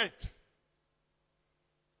Transnet.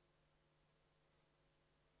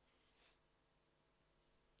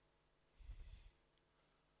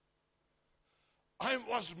 I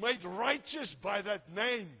was made righteous by that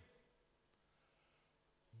name.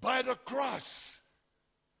 By the cross.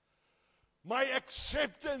 My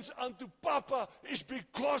acceptance unto Papa is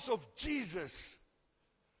because of Jesus.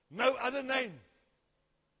 No other name.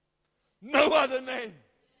 No other name.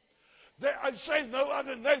 I say no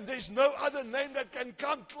other name. There's no other name that can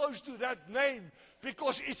come close to that name,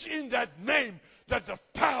 because it's in that name that the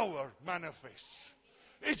power manifests.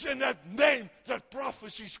 It's in that name that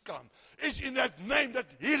prophecies come. It's in that name that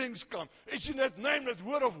healings come. It's in that name that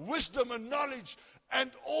word of wisdom and knowledge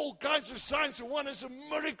and all kinds of signs and wonders and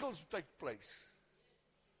miracles take place.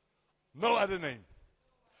 No other name.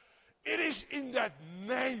 It is in that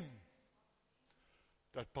name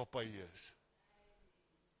that Papa hears.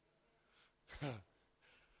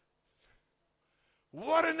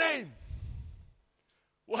 What a name!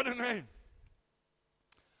 What a name!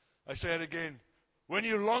 I say it again. When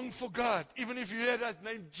you long for God, even if you hear that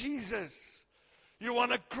name, Jesus, you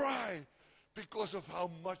want to cry because of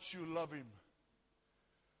how much you love Him.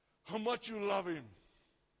 How much you love Him.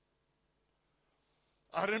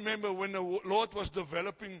 I remember when the Lord was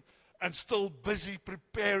developing and still busy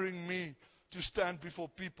preparing me to stand before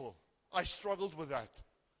people. I struggled with that.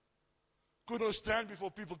 could not stand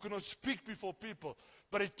before people, could not speak before people.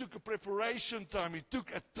 But it took a preparation time. It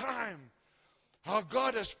took a time. How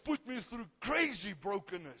God has put me through crazy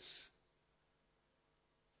brokenness.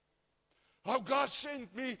 How God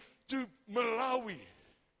sent me to Malawi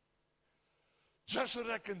just so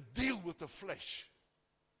that I can deal with the flesh.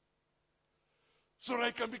 So that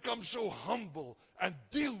I can become so humble and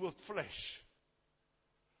deal with flesh.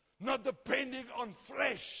 Not depending on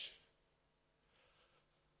flesh.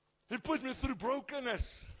 He put me through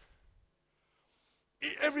brokenness.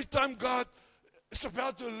 Every time God is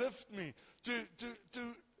about to lift me,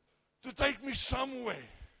 to take me somewhere,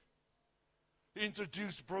 He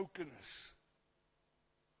introduced brokenness.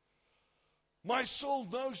 My soul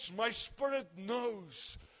knows, my spirit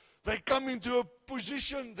knows. They come into a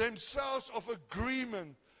position themselves of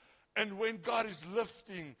agreement. And when God is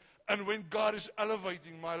lifting and when God is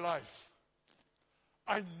elevating my life,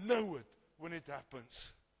 I know it when it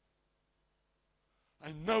happens.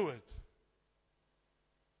 I know it.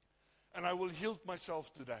 And I will yield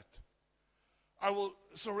myself to that. I will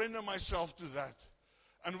surrender myself to that.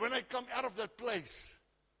 And when I come out of that place,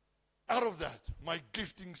 out of that, my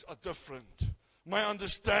giftings are different. My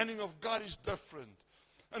understanding of God is different.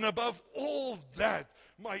 And above all that,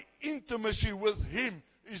 my intimacy with Him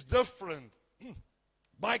is different.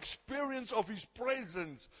 My experience of His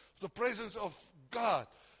presence, the presence of God,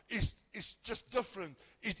 is just different.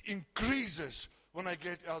 It increases when I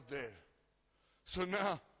get out there. So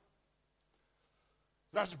now,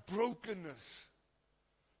 that's brokenness,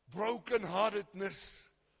 brokenheartedness.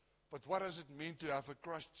 But what does it mean to have a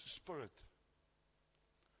crushed spirit?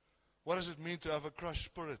 What does it mean to have a crushed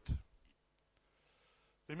spirit?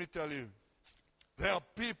 Let me tell you, there are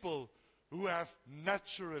people who have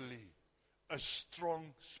naturally a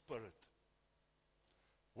strong spirit.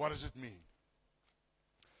 What does it mean?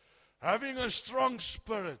 Having a strong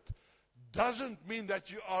spirit doesn't mean that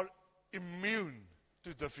you are immune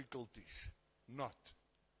to difficulties. Not.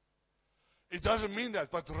 It doesn't mean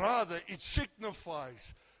that, but rather it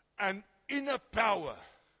signifies an inner power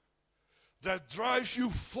that drives you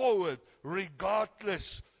forward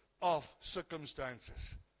regardless of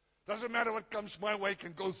circumstances. Doesn't matter what comes my way, I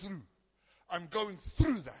can go through. I'm going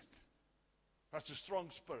through that. That's a strong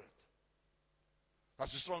spirit.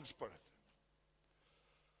 That's a strong spirit.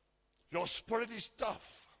 Your spirit is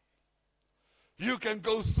tough. You can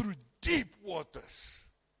go through deep waters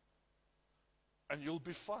and you'll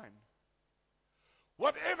be fine.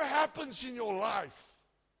 Whatever happens in your life,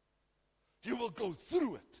 you will go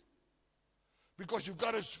through it because you've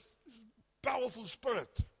got a powerful spirit.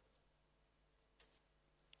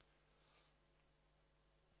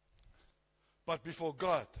 But before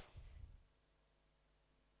God,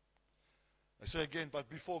 I say again, but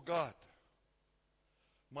before God,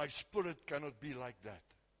 my spirit cannot be like that.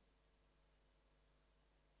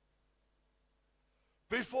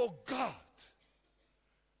 Before God,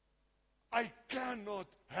 I cannot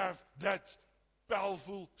have that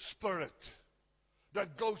powerful spirit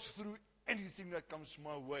that goes through anything that comes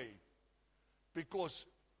my way, because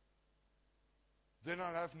then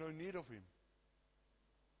I'll have no need of Him.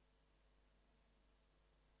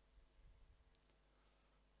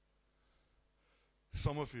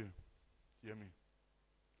 Some of you, hear me.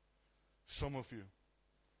 Some of you,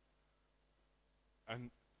 and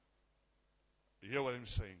hear what I'm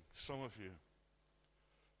saying, some of you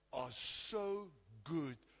are so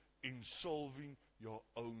good in solving your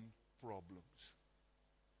own problems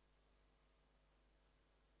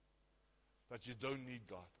that you don't need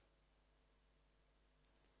God.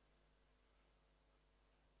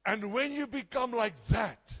 And when you become like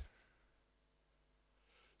that,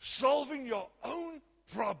 solving your own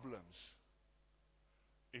problems,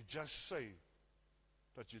 it just say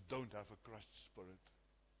that you don't have a crushed spirit.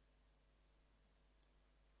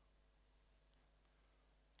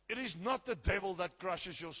 It is not the devil that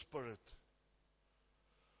crushes your spirit.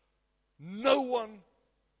 No one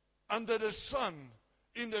under the sun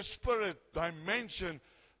in the spirit dimension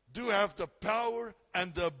do have the power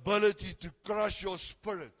and the ability to crush your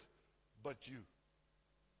spirit but you.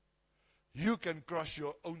 You can crush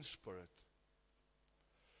your own spirit.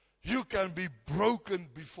 You can be broken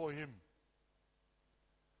before Him.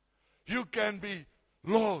 You can be,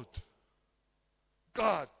 Lord,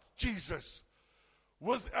 God, Jesus.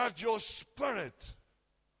 Without your spirit,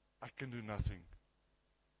 I can do nothing.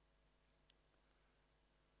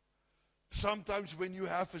 Sometimes when you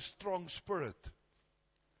have a strong spirit,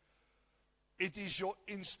 it is your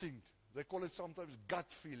instinct. They call it sometimes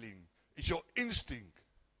gut feeling. It's your instinct.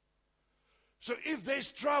 So if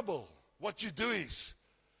there's trouble, what you do is,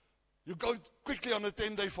 you go quickly on a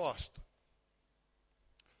 10-day fast.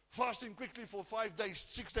 Fasting quickly for 5 days,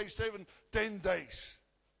 6 days, 7, 10 days.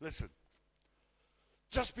 Listen.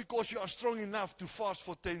 Just because you are strong enough to fast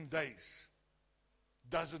for 10 days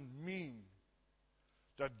doesn't mean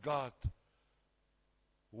that God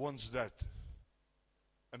wants that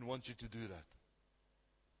and wants you to do that.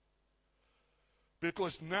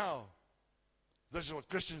 Because now, this is what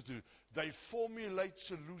Christians do. They formulate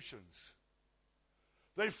solutions.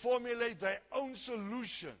 They formulate their own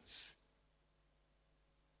solutions.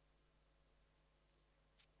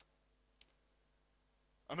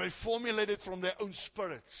 And they formulate it from their own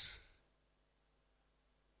spirits.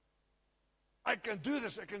 I can do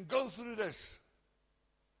this. I can go through this.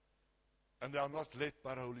 And they are not led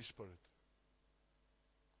by the Holy Spirit.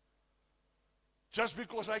 Just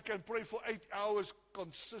because I can pray for 8 hours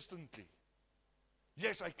consistently.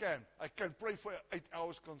 Yes, I can. I can pray for 8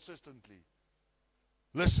 hours consistently.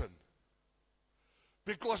 Listen.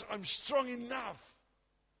 Because I'm strong enough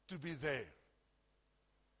to be there.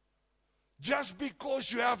 Just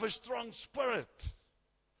because you have a strong spirit.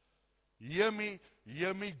 Hear me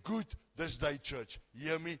good this day, church.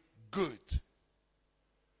 Hear me good.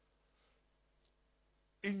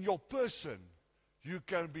 In your person, you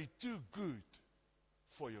can be too good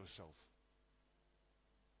for yourself.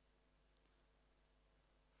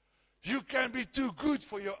 You can be too good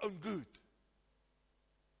for your own good.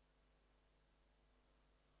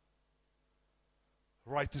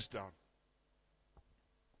 Write this down.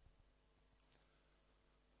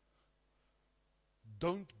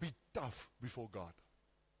 Don't be tough before God.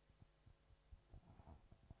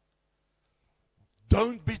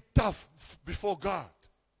 Don't be tough before God.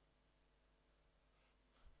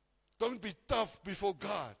 Don't be tough before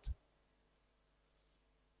God.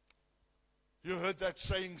 You heard that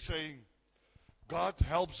saying, God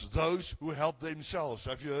helps those who help themselves.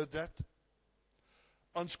 Have you heard that?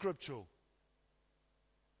 Unscriptural.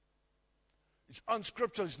 It's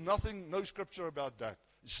unscriptural. There's nothing, no scripture about that.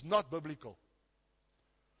 It's not biblical.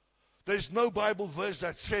 There's no Bible verse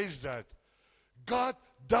that says that. God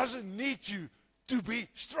doesn't need you to be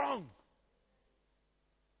strong.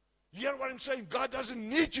 You hear what I'm saying? God doesn't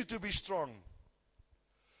need you to be strong.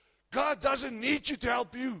 God doesn't need you to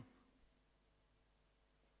help you.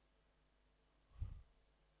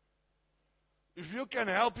 If you can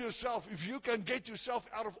help yourself, if you can get yourself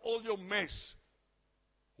out of all your mess,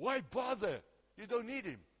 why bother? You don't need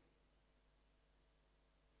Him.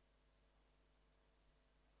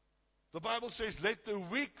 The Bible says, let the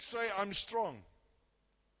weak say, I'm strong.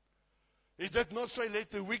 It did not say,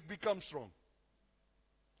 let the weak become strong.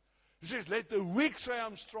 It says, let the weak say,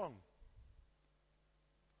 I'm strong.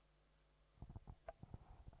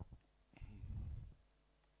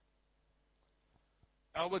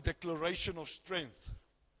 Our declaration of strength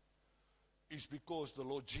is because the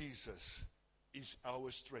Lord Jesus is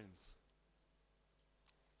our strength.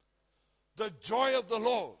 The joy of the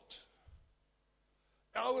Lord,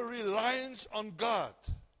 our reliance on God,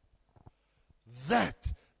 that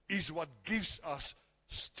is what gives us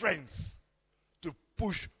strength to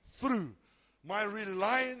push through. My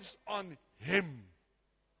reliance on Him.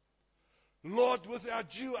 Lord,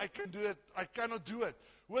 without you, I can do it. I cannot do it.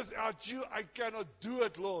 Without you, I cannot do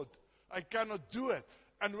it, Lord. I cannot do it.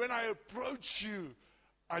 And when I approach you,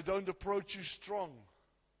 I don't approach you strong.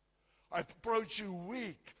 I approach you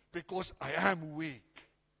weak because I am weak.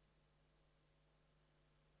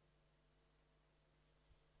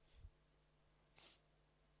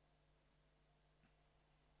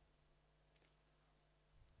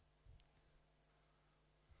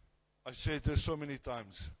 I said this so many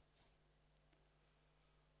times.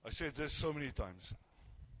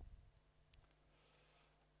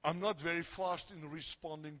 I'm not very fast in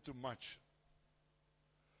responding to much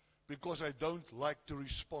because I don't like to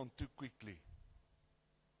respond too quickly.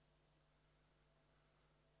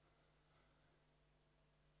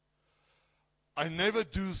 I never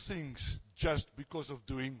do things just because of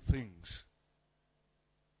doing things.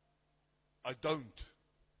 I don't.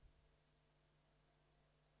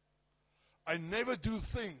 I never do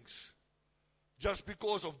things just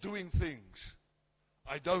because of doing things.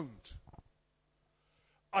 I don't.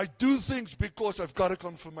 I do things because I've got a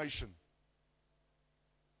confirmation.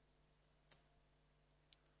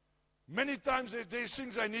 Many times there's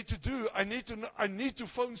things I need to do. I need to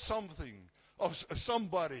phone something of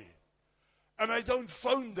somebody. And I don't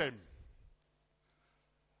phone them.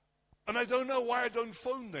 And I don't know why I don't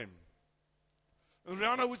phone them. And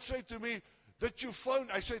Rihanna would say to me, did you phone?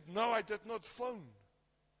 I said, no, I did not phone.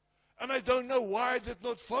 And I don't know why I did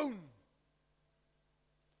not phone.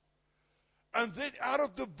 And then out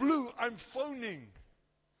of the blue, I'm phoning.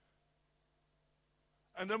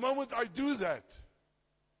 And the moment I do that,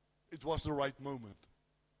 it was the right moment.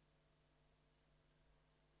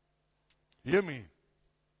 Hear me.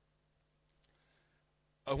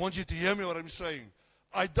 I want you to hear me what I'm saying.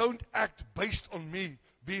 I don't act based on me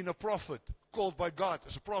being a prophet, called by God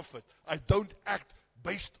as a prophet. I don't act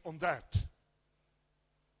based on that.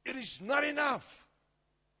 It is not enough.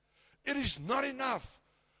 It is not enough.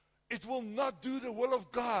 It will not do the will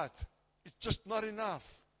of God. It's just not enough.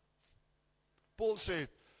 Paul said,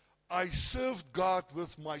 I served God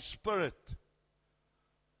with my spirit.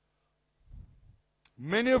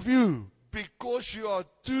 Many of you, because you are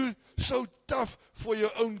so tough for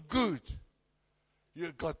your own good,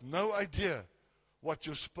 you've got no idea what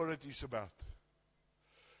your spirit is about.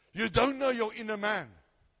 You don't know your inner man.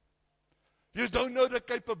 You don't know the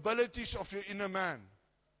capabilities of your inner man.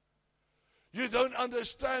 You don't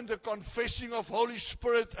understand the confessing of Holy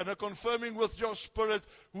Spirit and the confirming with your spirit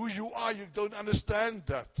who you are. You don't understand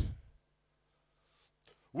that.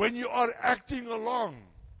 When you are acting along,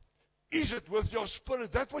 is it with your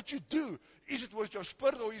spirit? That's what you do. Is it with your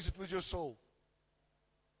spirit or is it with your soul?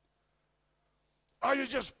 Are you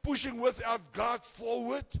just pushing without God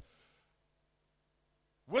forward?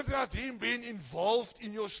 Without Him being involved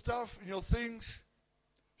in your stuff, in your things?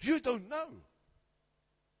 You don't know.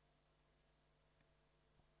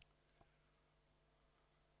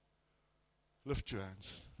 Lift your hands.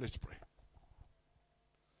 Let's pray.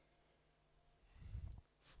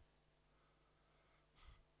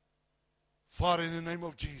 Father, in the name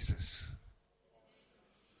of Jesus.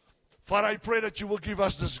 Father, I pray that you will give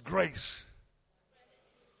us this grace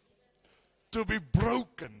to be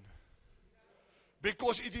broken.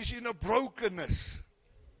 Because it is in a brokenness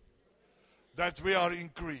that we are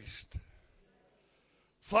increased.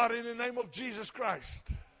 Father, in the name of Jesus Christ,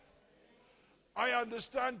 I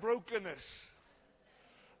understand brokenness.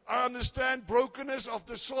 I understand brokenness of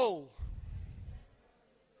the soul.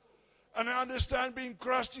 And I understand being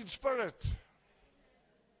crushed in spirit.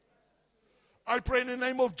 I pray in the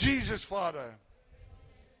name of Jesus, Father,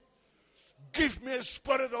 give me a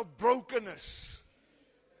spirit of brokenness.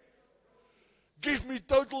 Give me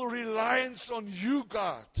total reliance on you,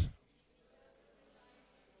 God,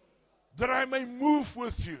 that I may move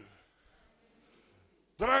with you,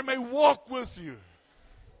 that I may walk with you,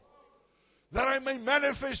 that I may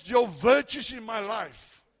manifest your virtues in my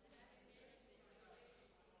life.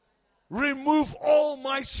 Remove all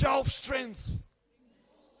my self-strength,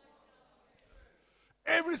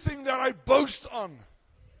 everything that I boast on,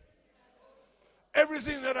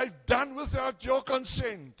 everything that I've done without your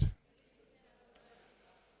consent,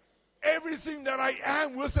 everything that I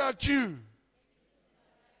am without you.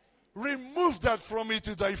 Remove that from me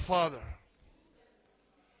today, Father.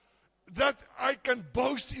 That I can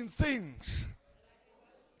boast in things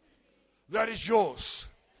that is yours.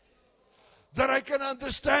 That I can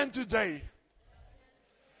understand today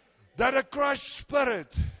that a crushed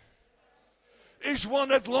spirit is one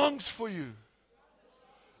that longs for you.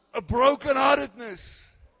 A brokenheartedness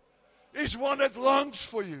is one that longs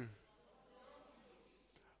for you.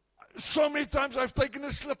 So many times I've taken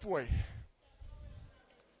a slipway.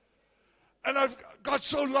 And I've got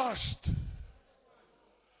so lost.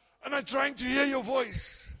 And I'm trying to hear your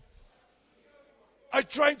voice. I'm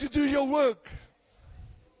trying to do your work.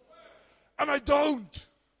 And I don't.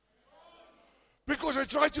 Because I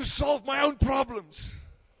try to solve my own problems.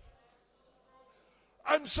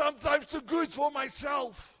 I'm sometimes too good for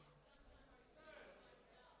myself.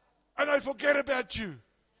 And I forget about you.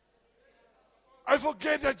 I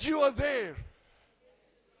forget that you are there.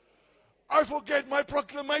 I forget my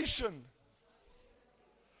proclamation.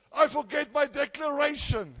 I forget my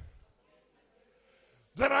declaration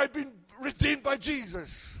that I've been redeemed by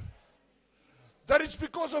Jesus. That it's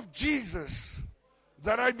because of Jesus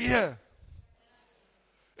that I'm here.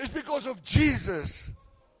 It's because of Jesus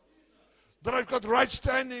that I've got right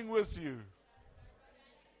standing with you.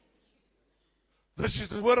 This is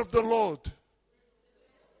the word of the Lord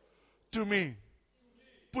to me.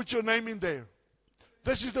 Put your name in there.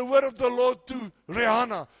 This is the word of the Lord to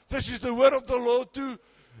Rihanna. This is the word of the Lord to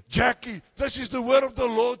Jackie. This is the word of the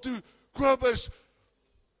Lord to Quibus.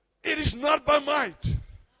 It is not by might.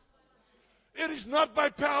 It is not by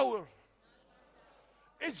power.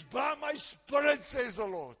 It's by my spirit, says the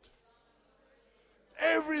Lord.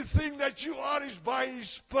 Everything that you are is by His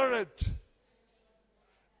Spirit.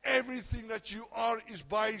 Everything that you are is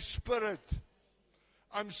by His Spirit.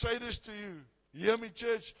 I'm saying this to you. Hear me,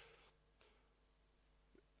 church.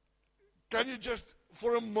 Can you just,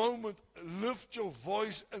 for a moment, lift your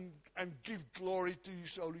voice and give glory to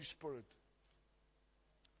His Holy Spirit?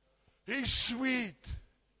 He's sweet.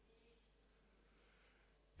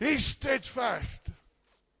 He's steadfast.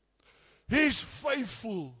 He's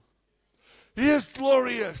faithful. He is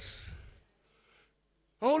glorious.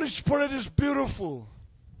 The Holy Spirit is beautiful.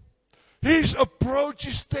 His approach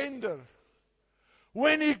is tender.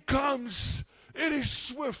 When He comes, it is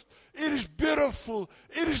swift. It is beautiful.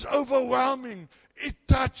 It is overwhelming. It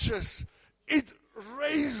touches. It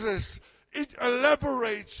raises. It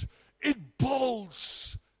elaborates. It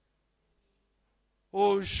bolds.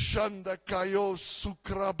 Oh, Shanda Kayo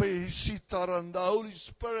Sukrabe Sitaranda, Holy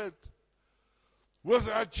Spirit.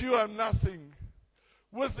 Without you, I'm nothing.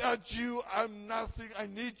 Without you, I'm nothing. I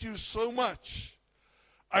need you so much.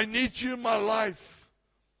 I need you in my life.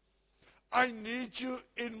 I need you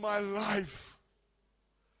in my life.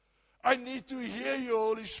 I need to hear you,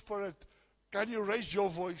 Holy Spirit. Can you raise your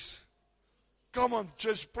voice? Come on,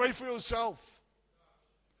 just pray for yourself.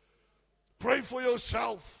 Pray for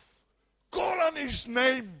yourself. Call on His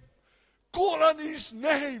name. Call on His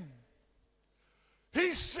name.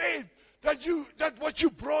 He said that what you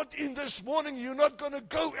brought in this morning, you're not going to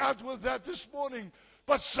go out with that this morning.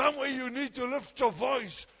 But somewhere you need to lift your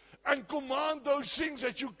voice and command those things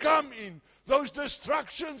that you come in, those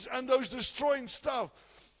distractions and those destroying stuff.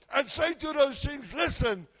 And say to those things,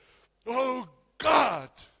 listen, oh God.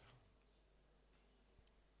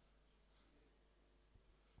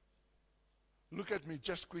 Look at me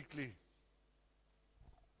just quickly.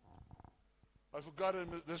 I forgot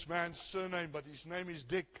this man's surname, but his name is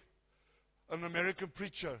Dick, an American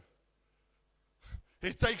preacher.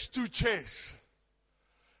 He takes 2 chairs,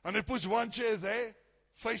 and he puts one chair there,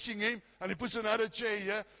 facing him, and he puts another chair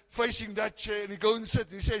here, facing that chair, and he goes and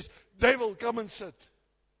sits. He says, devil, come and sit.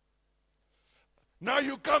 Now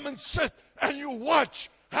you come and sit, and you watch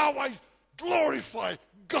how I glorify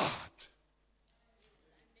God.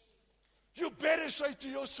 You better say to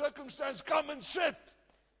your circumstance, come and sit.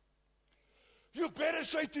 You better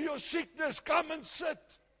say to your sickness, come and sit.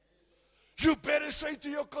 You better say to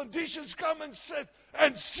your conditions, come and sit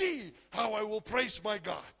and see how I will praise my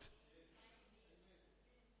God.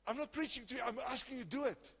 I'm not preaching to you, I'm asking you to do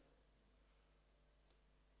it.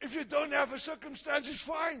 If you don't have a circumstance, it's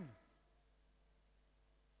fine.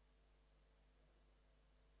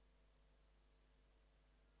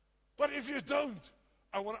 But if you don't,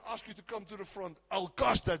 I want to ask you to come to the front. I'll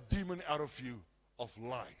cast that demon out of you of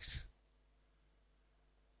lies.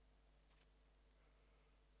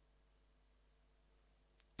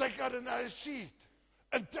 Take out another seat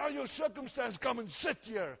and tell your circumstance, come and sit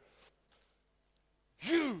here.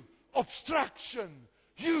 You obstruction,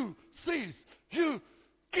 you thief, you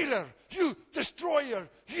killer, you destroyer,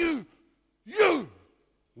 you.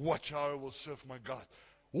 Watch how I will serve my God.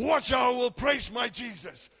 Watch how I will praise my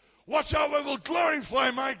Jesus. Watch how I will glorify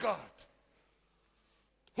my God.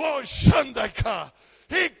 Oh, Shandaka.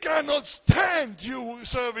 He cannot stand you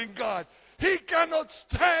serving God. He cannot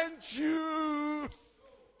stand you.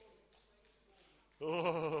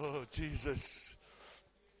 Oh, Jesus.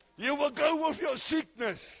 You will go with your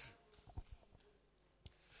sickness.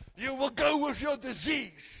 You will go with your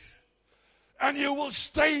disease. And you will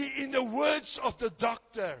stay in the words of the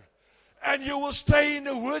doctor. And you will stay in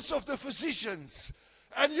the words of the physicians.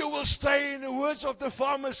 And you will stay in the words of the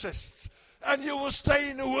pharmacists. And you will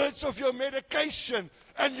stay in the words of your medication.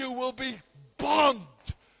 And you will be bound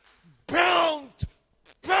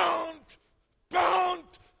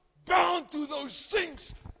to those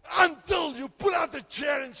things until you pull out the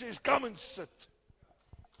chair and says, come and sit.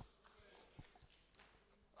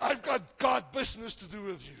 I've got God business to do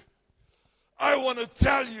with you. I want to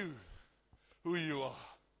tell you who you are.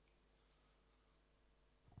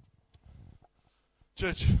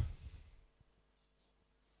 Church,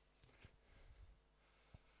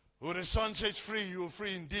 who the Son sets free, you are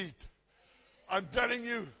free indeed. I'm telling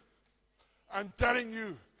you,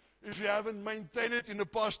 if you haven't maintained it in the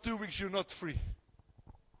past 2 weeks, you're not free.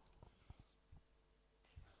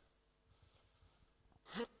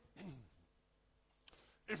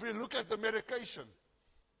 If we look at the medication,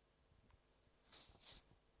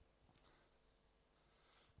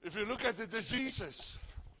 if you look at the diseases,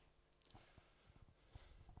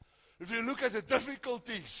 if you look at the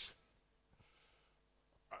difficulties,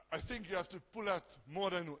 I think you have to pull out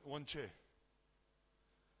more than one chair.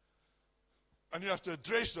 And you have to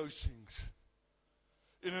address those things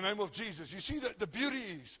in the name of Jesus. You see, that the beauty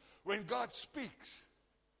is when God speaks,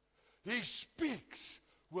 He speaks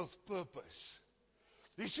with purpose.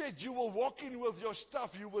 He said, you will walk in with your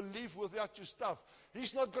stuff, you will leave without your stuff.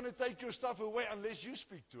 He's not going to take your stuff away unless you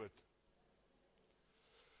speak to it.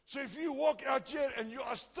 So if you walk out here and you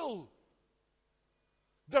are still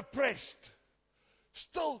depressed,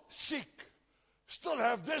 still sick, still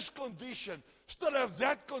have this condition, still have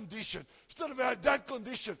that condition, still have that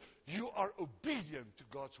condition, you are obedient to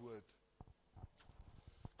God's word.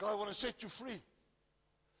 God wants to set you free.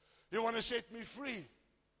 He wants to set me free.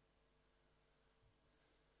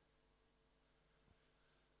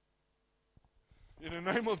 In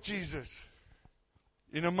the name of Jesus.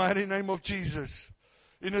 In the mighty name of Jesus.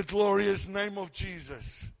 In the glorious name of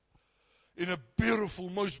Jesus. In a beautiful,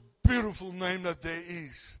 most beautiful name that there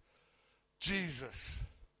is. Jesus.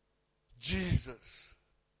 Jesus.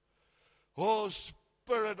 Oh,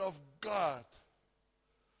 Spirit of God.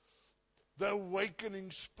 The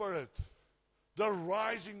awakening Spirit. The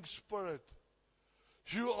rising Spirit.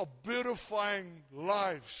 You are beautifying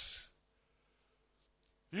lives.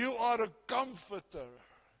 You are the comforter.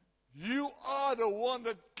 You are the one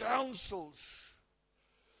that counsels.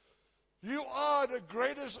 You are the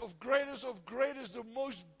greatest of greatest of greatest, the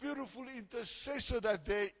most beautiful intercessor that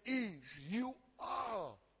there is. You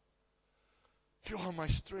are. You are my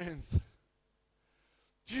strength.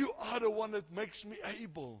 You are the one that makes me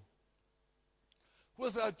able.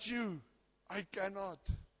 Without you, I cannot.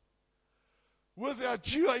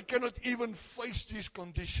 Without you, I cannot even face these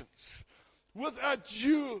conditions. Without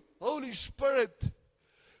you, Holy Spirit,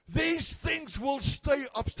 these things will stay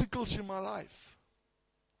obstacles in my life.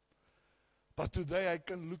 But today I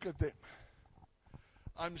can look at them.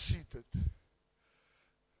 I'm seated.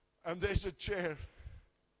 And there's a chair.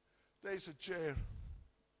 There's a chair.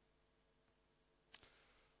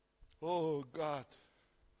 Oh God.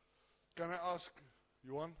 Can I ask,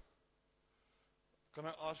 Johan? Can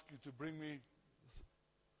I ask you to bring me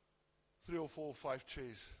 3 or 4 or 5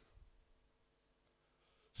 chairs?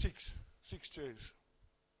 6 chairs.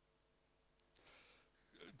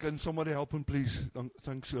 Can somebody help him, please?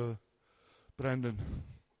 Thanks, Brandon.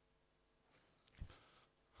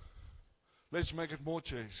 Let's make it more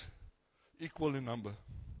chairs. Equal in number.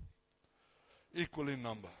 Equal in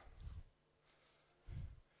number.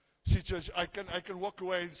 See, church, I can walk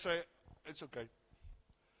away and say, it's okay.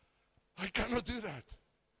 I cannot do that.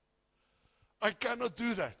 I cannot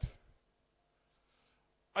do that.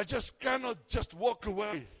 I just cannot just walk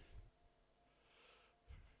away.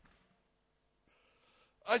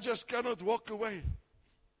 I just cannot walk away.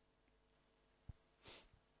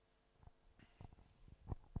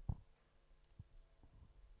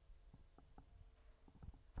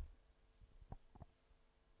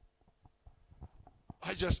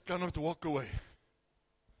 I just cannot walk away.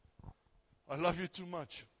 I love you too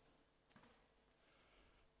much.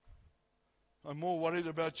 I'm more worried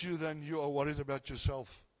about you than you are worried about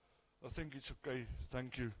yourself. I think it's okay.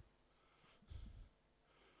 Thank you.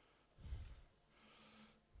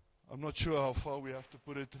 I'm not sure how far we have to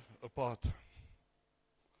put it apart.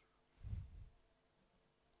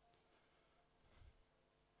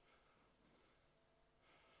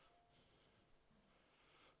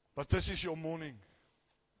 But this is your morning.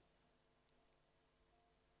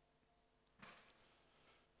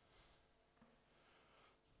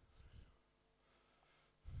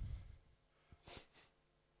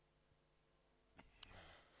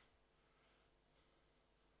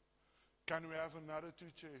 Can we have another 2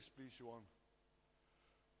 chairs, please, Johan?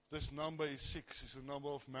 This number is 6. It's a number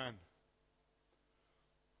of man.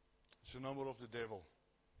 It's a number of the devil.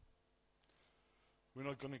 We're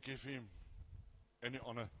not going to give him any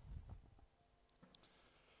honor.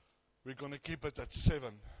 We're going to keep it at 7.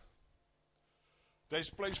 There's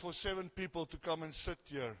place for 7 people to come and sit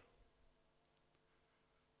here.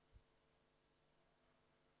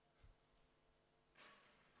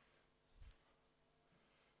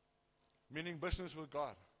 Meaning business with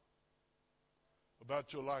God.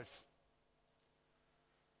 About your life.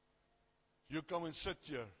 You come and sit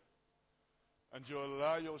here. And you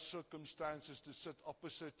allow your circumstances to sit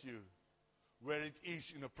opposite you. Where it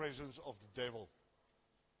is in the presence of the devil.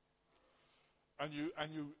 And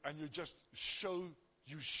you just show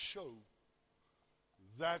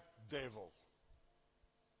that devil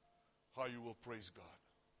how you will praise God.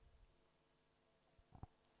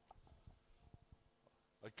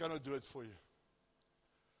 I cannot do it for you.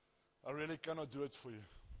 I really cannot do it for you.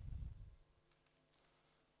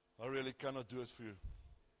 I really cannot do it for you.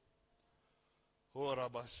 Oh,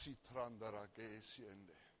 Rabasitrandara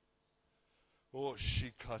Gesiende. Oh,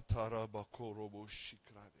 Shikatara Bakorobo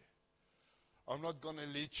Shikrade. I'm not going to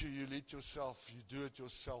lead you. You lead yourself. You do it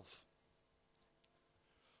yourself.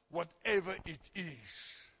 Whatever it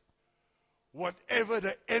is, whatever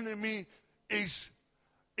the enemy is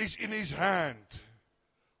in his hand,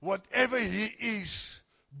 whatever he is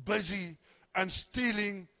busy and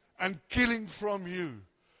stealing and killing from you,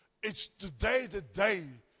 it's today the day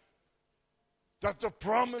that the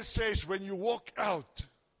promise says when you walk out,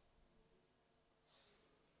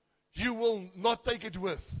 you will not take it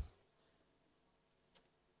with.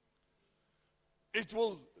 it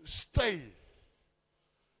will stay.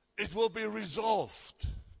 It will be resolved.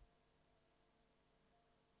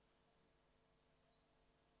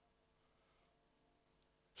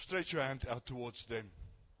 Stretch your hand out towards them.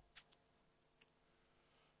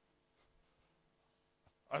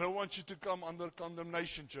 I don't want you to come under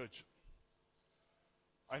condemnation, church.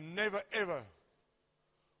 I never ever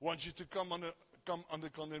want you to come under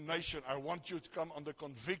condemnation. I want you to come under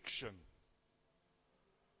conviction.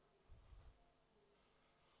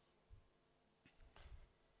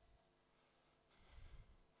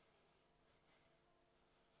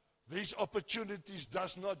 These opportunities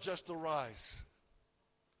does not just arise.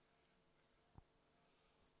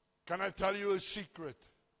 Can I tell you a secret?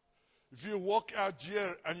 If you walk out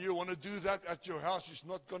here and you want to do that at your house, it's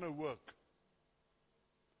not going to work.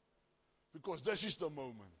 Because this is the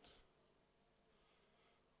moment.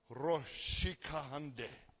 Roshikahande.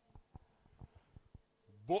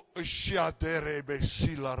 Bo shaderebe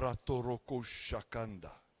silaratoroko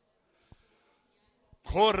shakanda.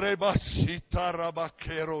 Korebasita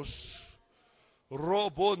rabakeros.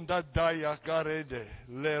 Robonda daya garede.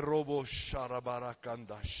 Le robo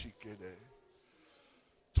sharabarakanda shikede.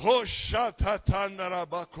 Tosha tatandara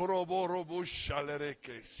bakorobo robo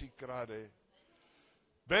shalereke sikrade.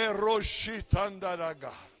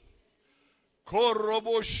 Beroshitandaraga.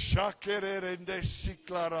 Korobo shakererende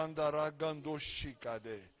siklarandaragando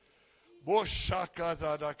shikade.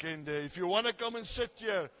 Boshakadadakende. If you want to come and sit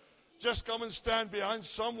here, just come and stand behind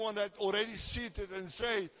someone that already seated and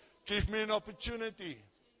say, give me an opportunity.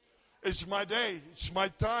 It's my day. It's my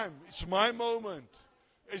time. It's my moment.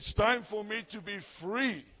 It's time for me to be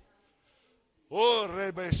free. Oh,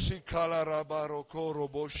 rebe sikala rabaro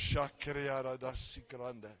korobo shakriara da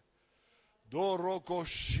sikrande. Doroko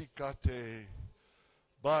shikate.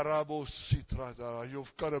 Barabo sitrada.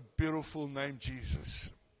 You've got a beautiful name,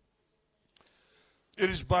 Jesus. It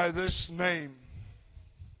is by this name.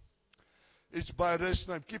 It's by this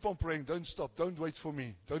name. Keep on praying. Don't stop. Don't wait for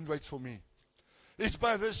me. Don't wait for me. It's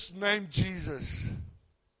by this name, Jesus,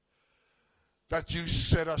 that you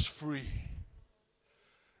set us free.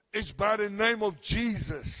 It's by the name of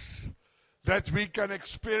Jesus that we can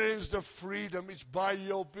experience the freedom. It's by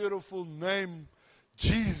your beautiful name,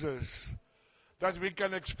 Jesus, that we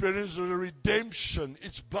can experience the redemption.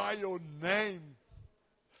 It's by your name.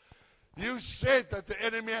 You said that the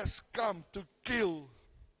enemy has come to kill,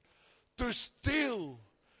 to steal,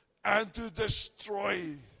 and to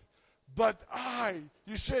destroy. But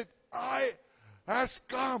you said, I has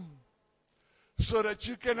come so that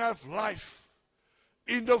you can have life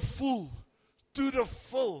in the full, to the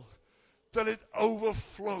full, till it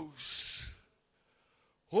overflows.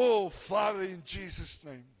 Oh, Father, in Jesus'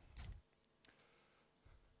 name.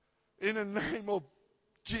 In the name of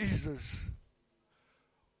Jesus.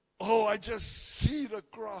 Oh, I just see the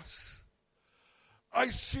cross. I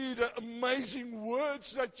see the amazing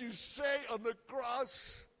words that you say on the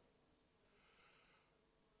cross.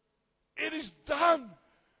 It is done.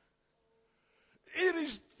 It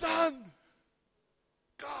is done.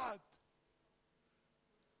 God,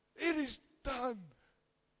 it is done.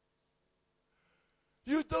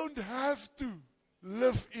 You don't have to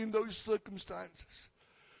live in those circumstances.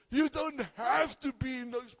 You don't have to be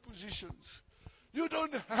in those positions. You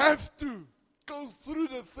don't have to go through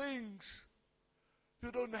the things.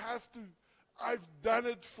 You don't have to. I've done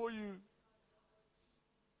it for you.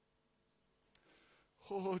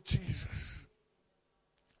 Oh, Jesus.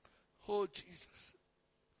 Oh, Jesus.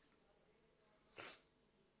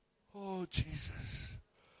 Oh, Jesus.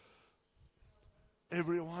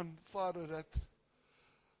 Everyone, Father,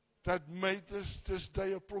 that made this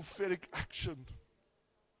day a prophetic action.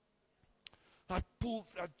 I pulled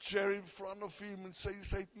that chair in front of him and say,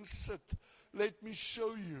 Satan, sit. Let me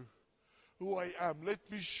show you who I am. Let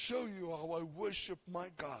me show you how I worship my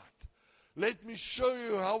God. Let me show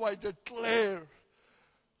you how I declare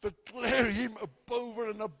him over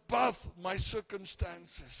and above my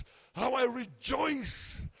circumstances. How I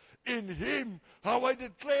rejoice in him. How I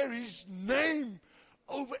declare his name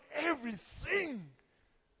over everything.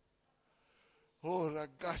 Oh,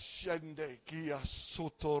 ragashende kia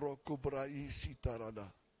sotoro kubra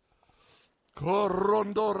isitarada.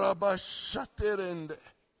 Korondo rabashaterende.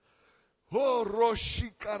 Oh,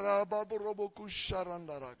 roshikaraba boroboku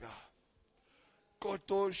sharandaraga.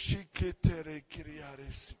 Koto shiketere kiriare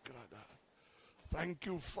sikrada. Thank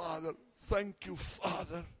you, Father. Thank you,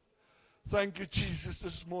 Father. Thank you, Jesus,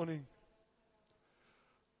 this morning.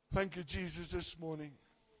 Thank you, Jesus, this morning.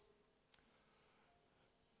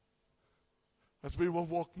 That we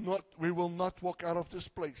will not walk out of this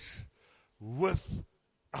place with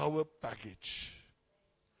our baggage.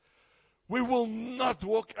 We will not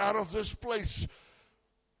walk out of this place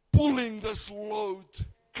pulling this load,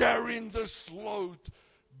 carrying this load,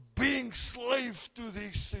 being slave to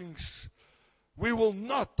these things. We will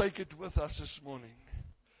not take it with us this morning.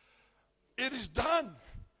 It is done.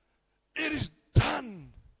 It is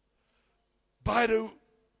done by the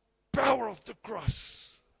power of the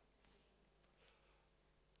cross.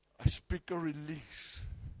 I speak a release.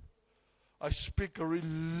 I speak a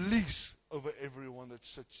release over everyone that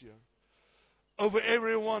sits here. Over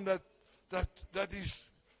everyone that is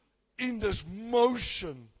in this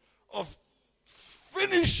motion of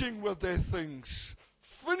finishing with their things,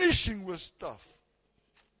 finishing with stuff.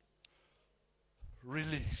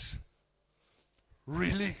 Release.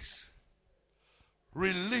 Release.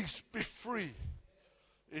 Release. Be free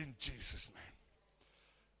in Jesus' name.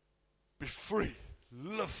 Be free.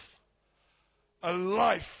 Live a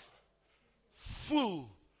life full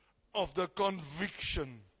of the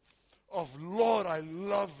conviction of, Lord, I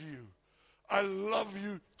love you. I love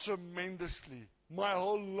you tremendously. My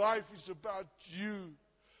whole life is about you.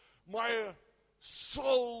 My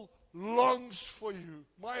soul longs for you.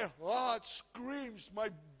 My heart screams. My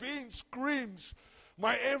being screams.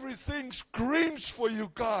 My everything screams for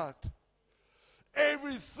you, God.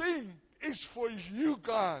 Everything is for you,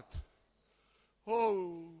 God.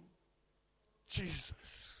 Oh,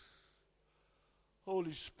 Jesus.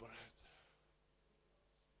 Holy Spirit.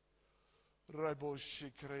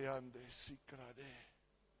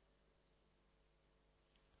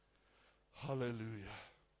 Hallelujah.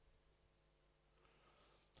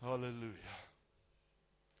 Hallelujah.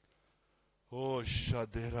 Oh,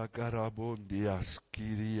 Shadera Garabondias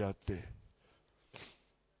Kiriate.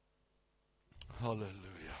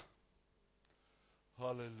 Hallelujah.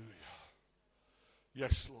 Hallelujah.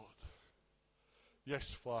 Yes, Lord.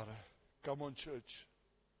 Yes, Father. Come on, church.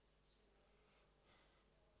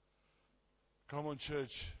 Come on,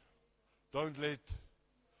 church. Don't let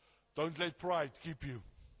pride keep you.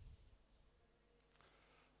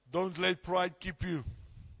 Don't let pride keep you.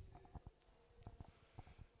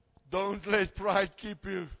 Don't let pride keep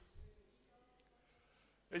you.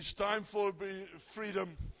 It's time for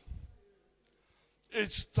freedom.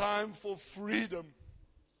 It's time for freedom.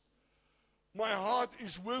 My heart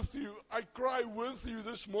is with you. I cry with you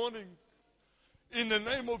this morning. In the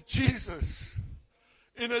name of Jesus.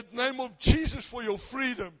 In the name of Jesus for your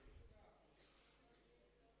freedom.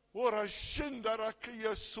 Ora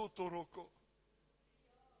shindarakia sotoroko.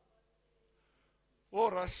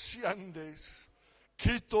 Ora siandes.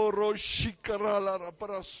 Kitoro shikarala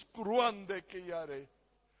rapraskruande kiyare.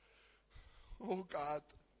 Oh God.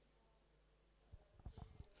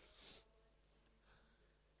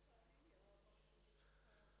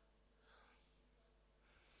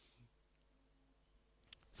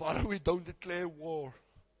 Father, we don't declare war.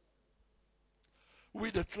 We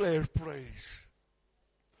declare praise.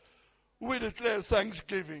 We declare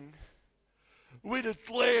thanksgiving. We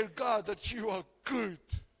declare, God, that you are good.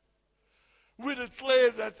 We declare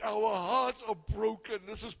that our hearts are broken.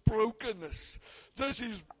 This is brokenness. This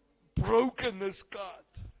is brokenness, God.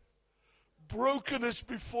 Brokenness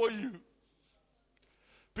before you.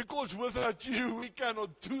 Because without you, we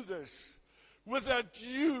cannot do this. Without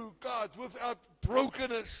you, God, without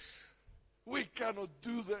brokenness, we cannot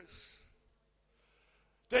do this.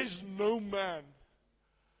 There's no man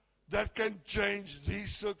that can change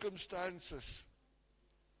these circumstances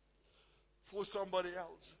for somebody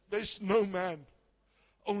else. There's no man.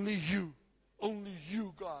 Only you. Only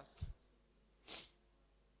you, God.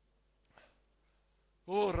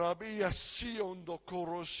 Oh, Rabbi Yasion do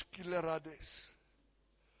Koros Kilerades.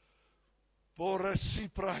 Porasi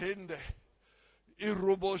Prahende.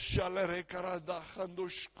 Irobos Shalere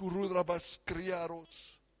Karadachandos Kurudrabas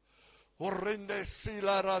Kriaros. Horrende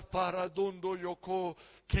Silara Paradondo Yoko.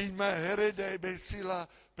 Kima Herede Besila.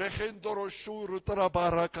 Behendoro Shuru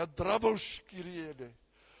Trabaraka Drabos Kiriede.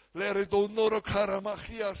 Leredonoro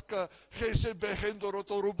Karamachiaska. Gese Behendoro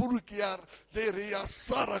Toroburkiar. Deria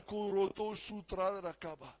Sarakuro to Sutra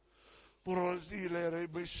Rakaba. Porozilere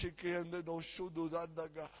Beshikende no Shudu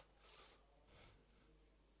Dandaga.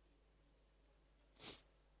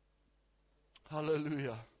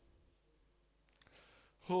 Hallelujah.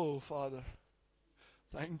 Oh, Father,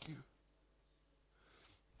 thank you.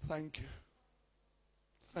 Thank you.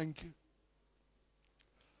 Thank you.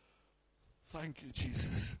 Thank you,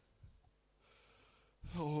 Jesus.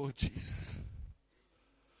 Oh, Jesus.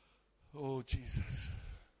 Oh, Jesus.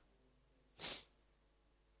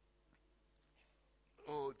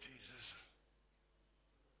 Oh, Jesus.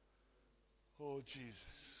 Oh, Jesus.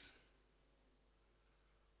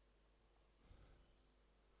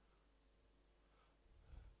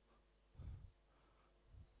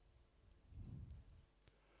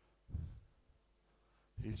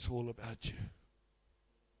 It's all about you.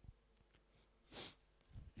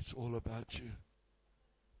 It's all about you.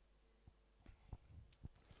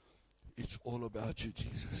 It's all about you,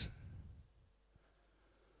 Jesus.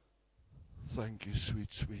 Thank you,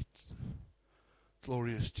 sweet, sweet,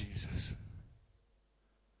 glorious Jesus.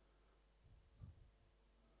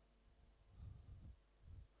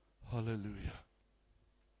 Hallelujah.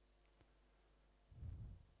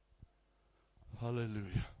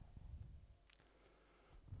 Hallelujah.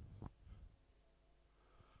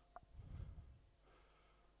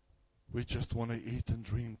 We just want to eat and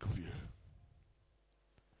drink of you.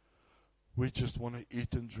 We just want to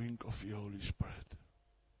eat and drink of your Holy Spirit.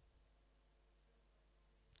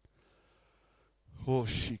 Oh,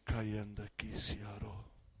 Shikayanda Kisiaro.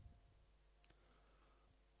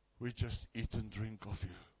 We just eat and drink of you.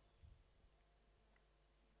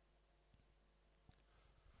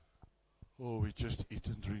 Oh, we just eat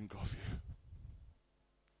and drink of you.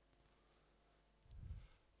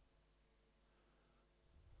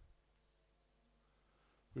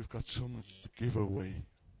 We've got so much to give away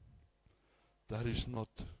that is not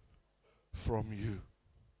from you.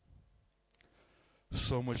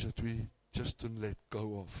 So much that we just don't let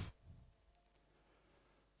go of.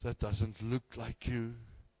 That doesn't look like you.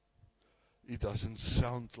 It doesn't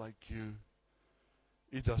sound like you.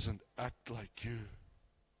 It doesn't act like you.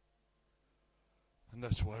 And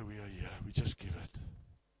that's why we are here. We just give it.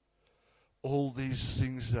 All these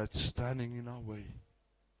things that's standing in our way.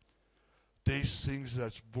 These things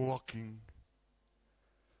that's blocking.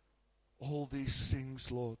 All these things,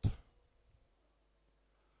 Lord.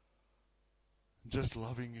 Just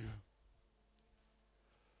loving you.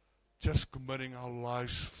 Just committing our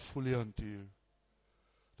lives fully unto you.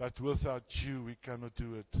 That without you we cannot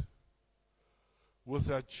do it.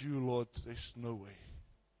 Without you, Lord, there's no way.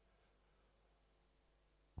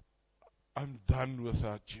 I'm done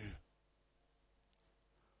without you.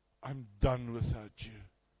 I'm done without you.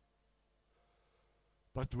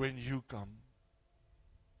 But when you come,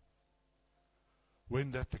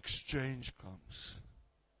 when that exchange comes,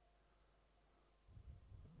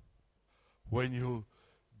 when you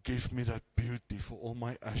give me that beauty for all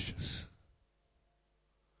my ashes,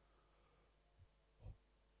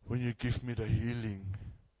 when you give me the healing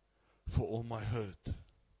for all my hurt,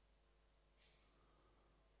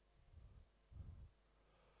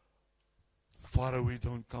 Father, we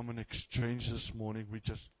don't come and exchange this morning. We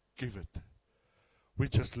just give it. We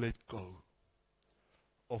just let go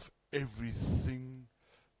of everything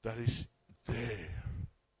that is there,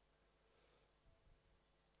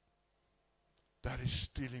 that is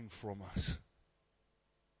stealing from us.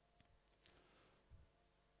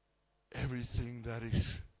 Everything that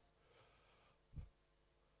is,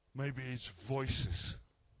 maybe it's voices.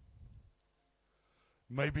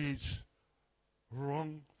 Maybe it's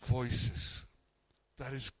wrong voices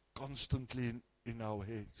that is constantly in our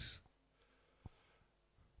heads.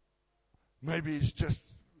 Maybe it's just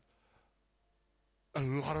a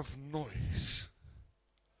lot of noise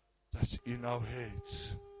that's in our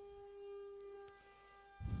heads.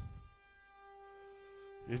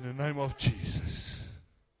 In the name of Jesus.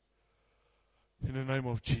 In the name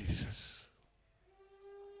of Jesus.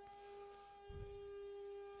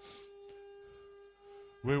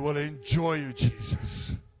 We will enjoy you,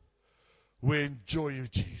 Jesus. We enjoy you,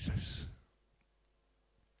 Jesus.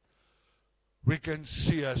 We can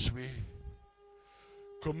see as we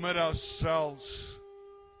commit ourselves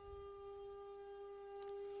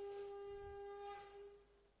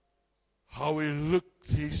how we look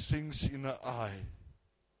these things in the eye,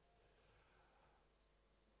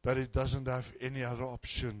 that it doesn't have any other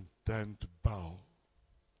option than to bow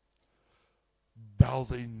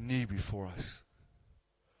their knee before us,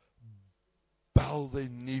 bow their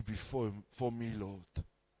knee before for me, Lord,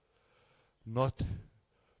 not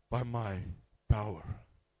by my power,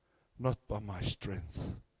 not by my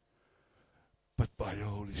strength, but by your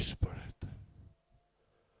Holy Spirit.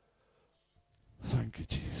 Thank you,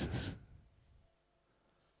 Jesus,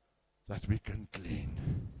 that we can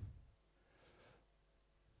clean,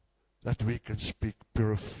 that we can speak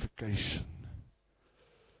purification,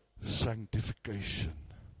 sanctification,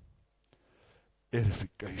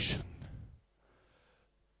 edification,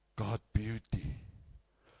 God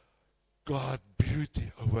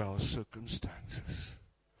beauty over our circumstances.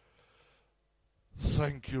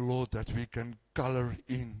 Thank you, Lord, that we can color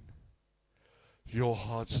in your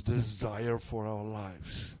heart's desire for our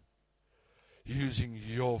lives, using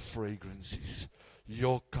your fragrances,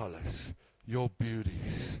 your colors, your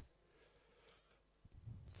beauties.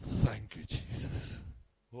 Thank you, Jesus.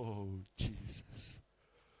 Oh, Jesus.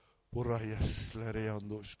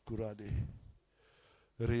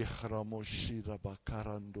 Rechramoshira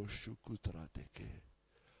bakarando shukutrateke.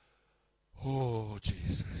 Oh,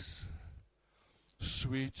 Jesus.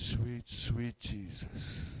 Sweet, sweet, sweet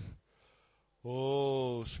Jesus.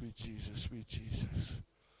 Oh, sweet Jesus, sweet Jesus.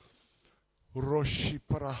 Roshi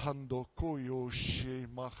parahando koyo she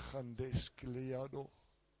machandes kiliado.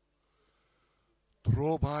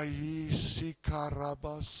 Trobai si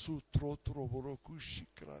karaba sutro troboroku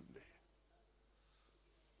shikrande.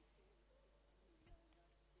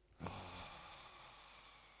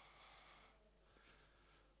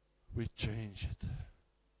 We change it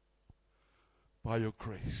by your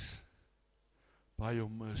grace, by your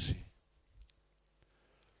mercy.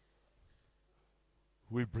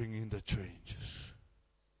 We bring in the changes.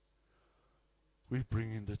 We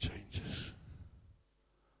bring in the changes.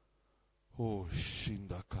 Oh,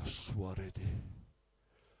 Shindaka Swaredi.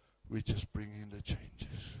 We just bring in the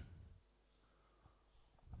changes.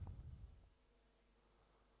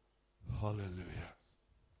 Hallelujah.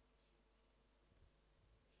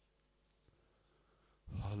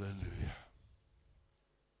 Hallelujah.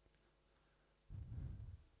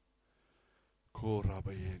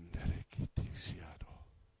 Korabayendere kitisiado.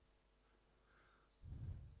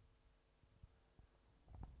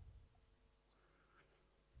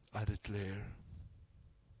 I declare,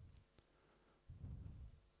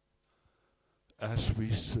 as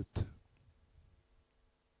we sit,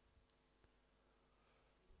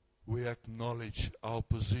 we acknowledge our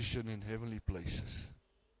position in heavenly places.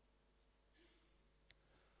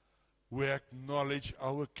 We acknowledge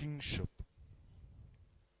our kingship.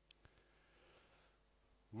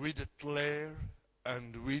 We declare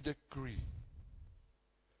and we decree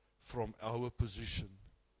from our position,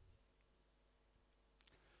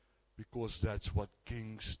 because that's what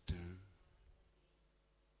kings do.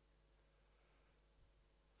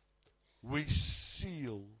 We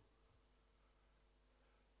seal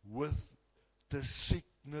with the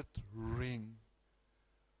signet ring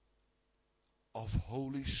of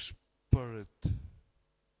Holy Spirit.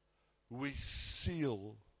 We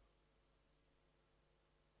seal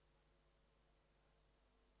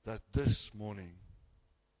that this morning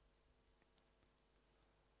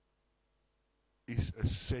is a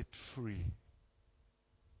set free,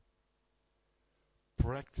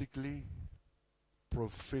 practically,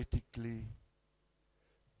 prophetically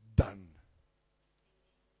done,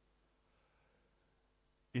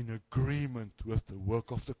 in agreement with the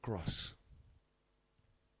work of the cross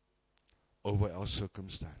over our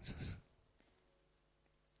circumstances.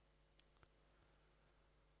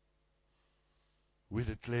 We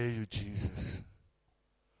declare you, Jesus,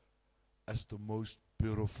 as the most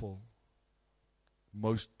beautiful,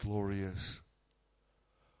 most glorious.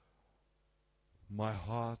 My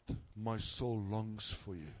heart, my soul longs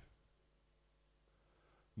for you.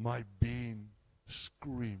 My being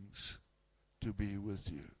screams to be with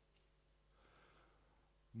you.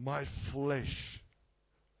 My flesh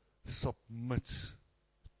submits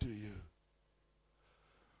to you.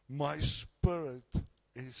 My spirit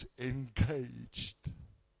is engaged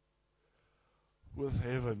with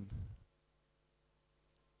heaven.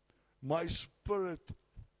 My spirit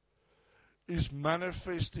is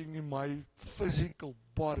manifesting in my physical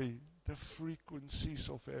body the frequencies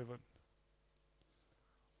of heaven,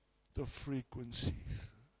 the frequencies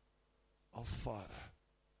of fire.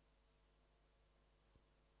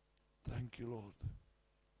 Thank you, Lord.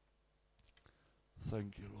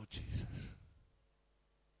 Thank you, Lord Jesus.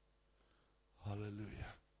 Hallelujah.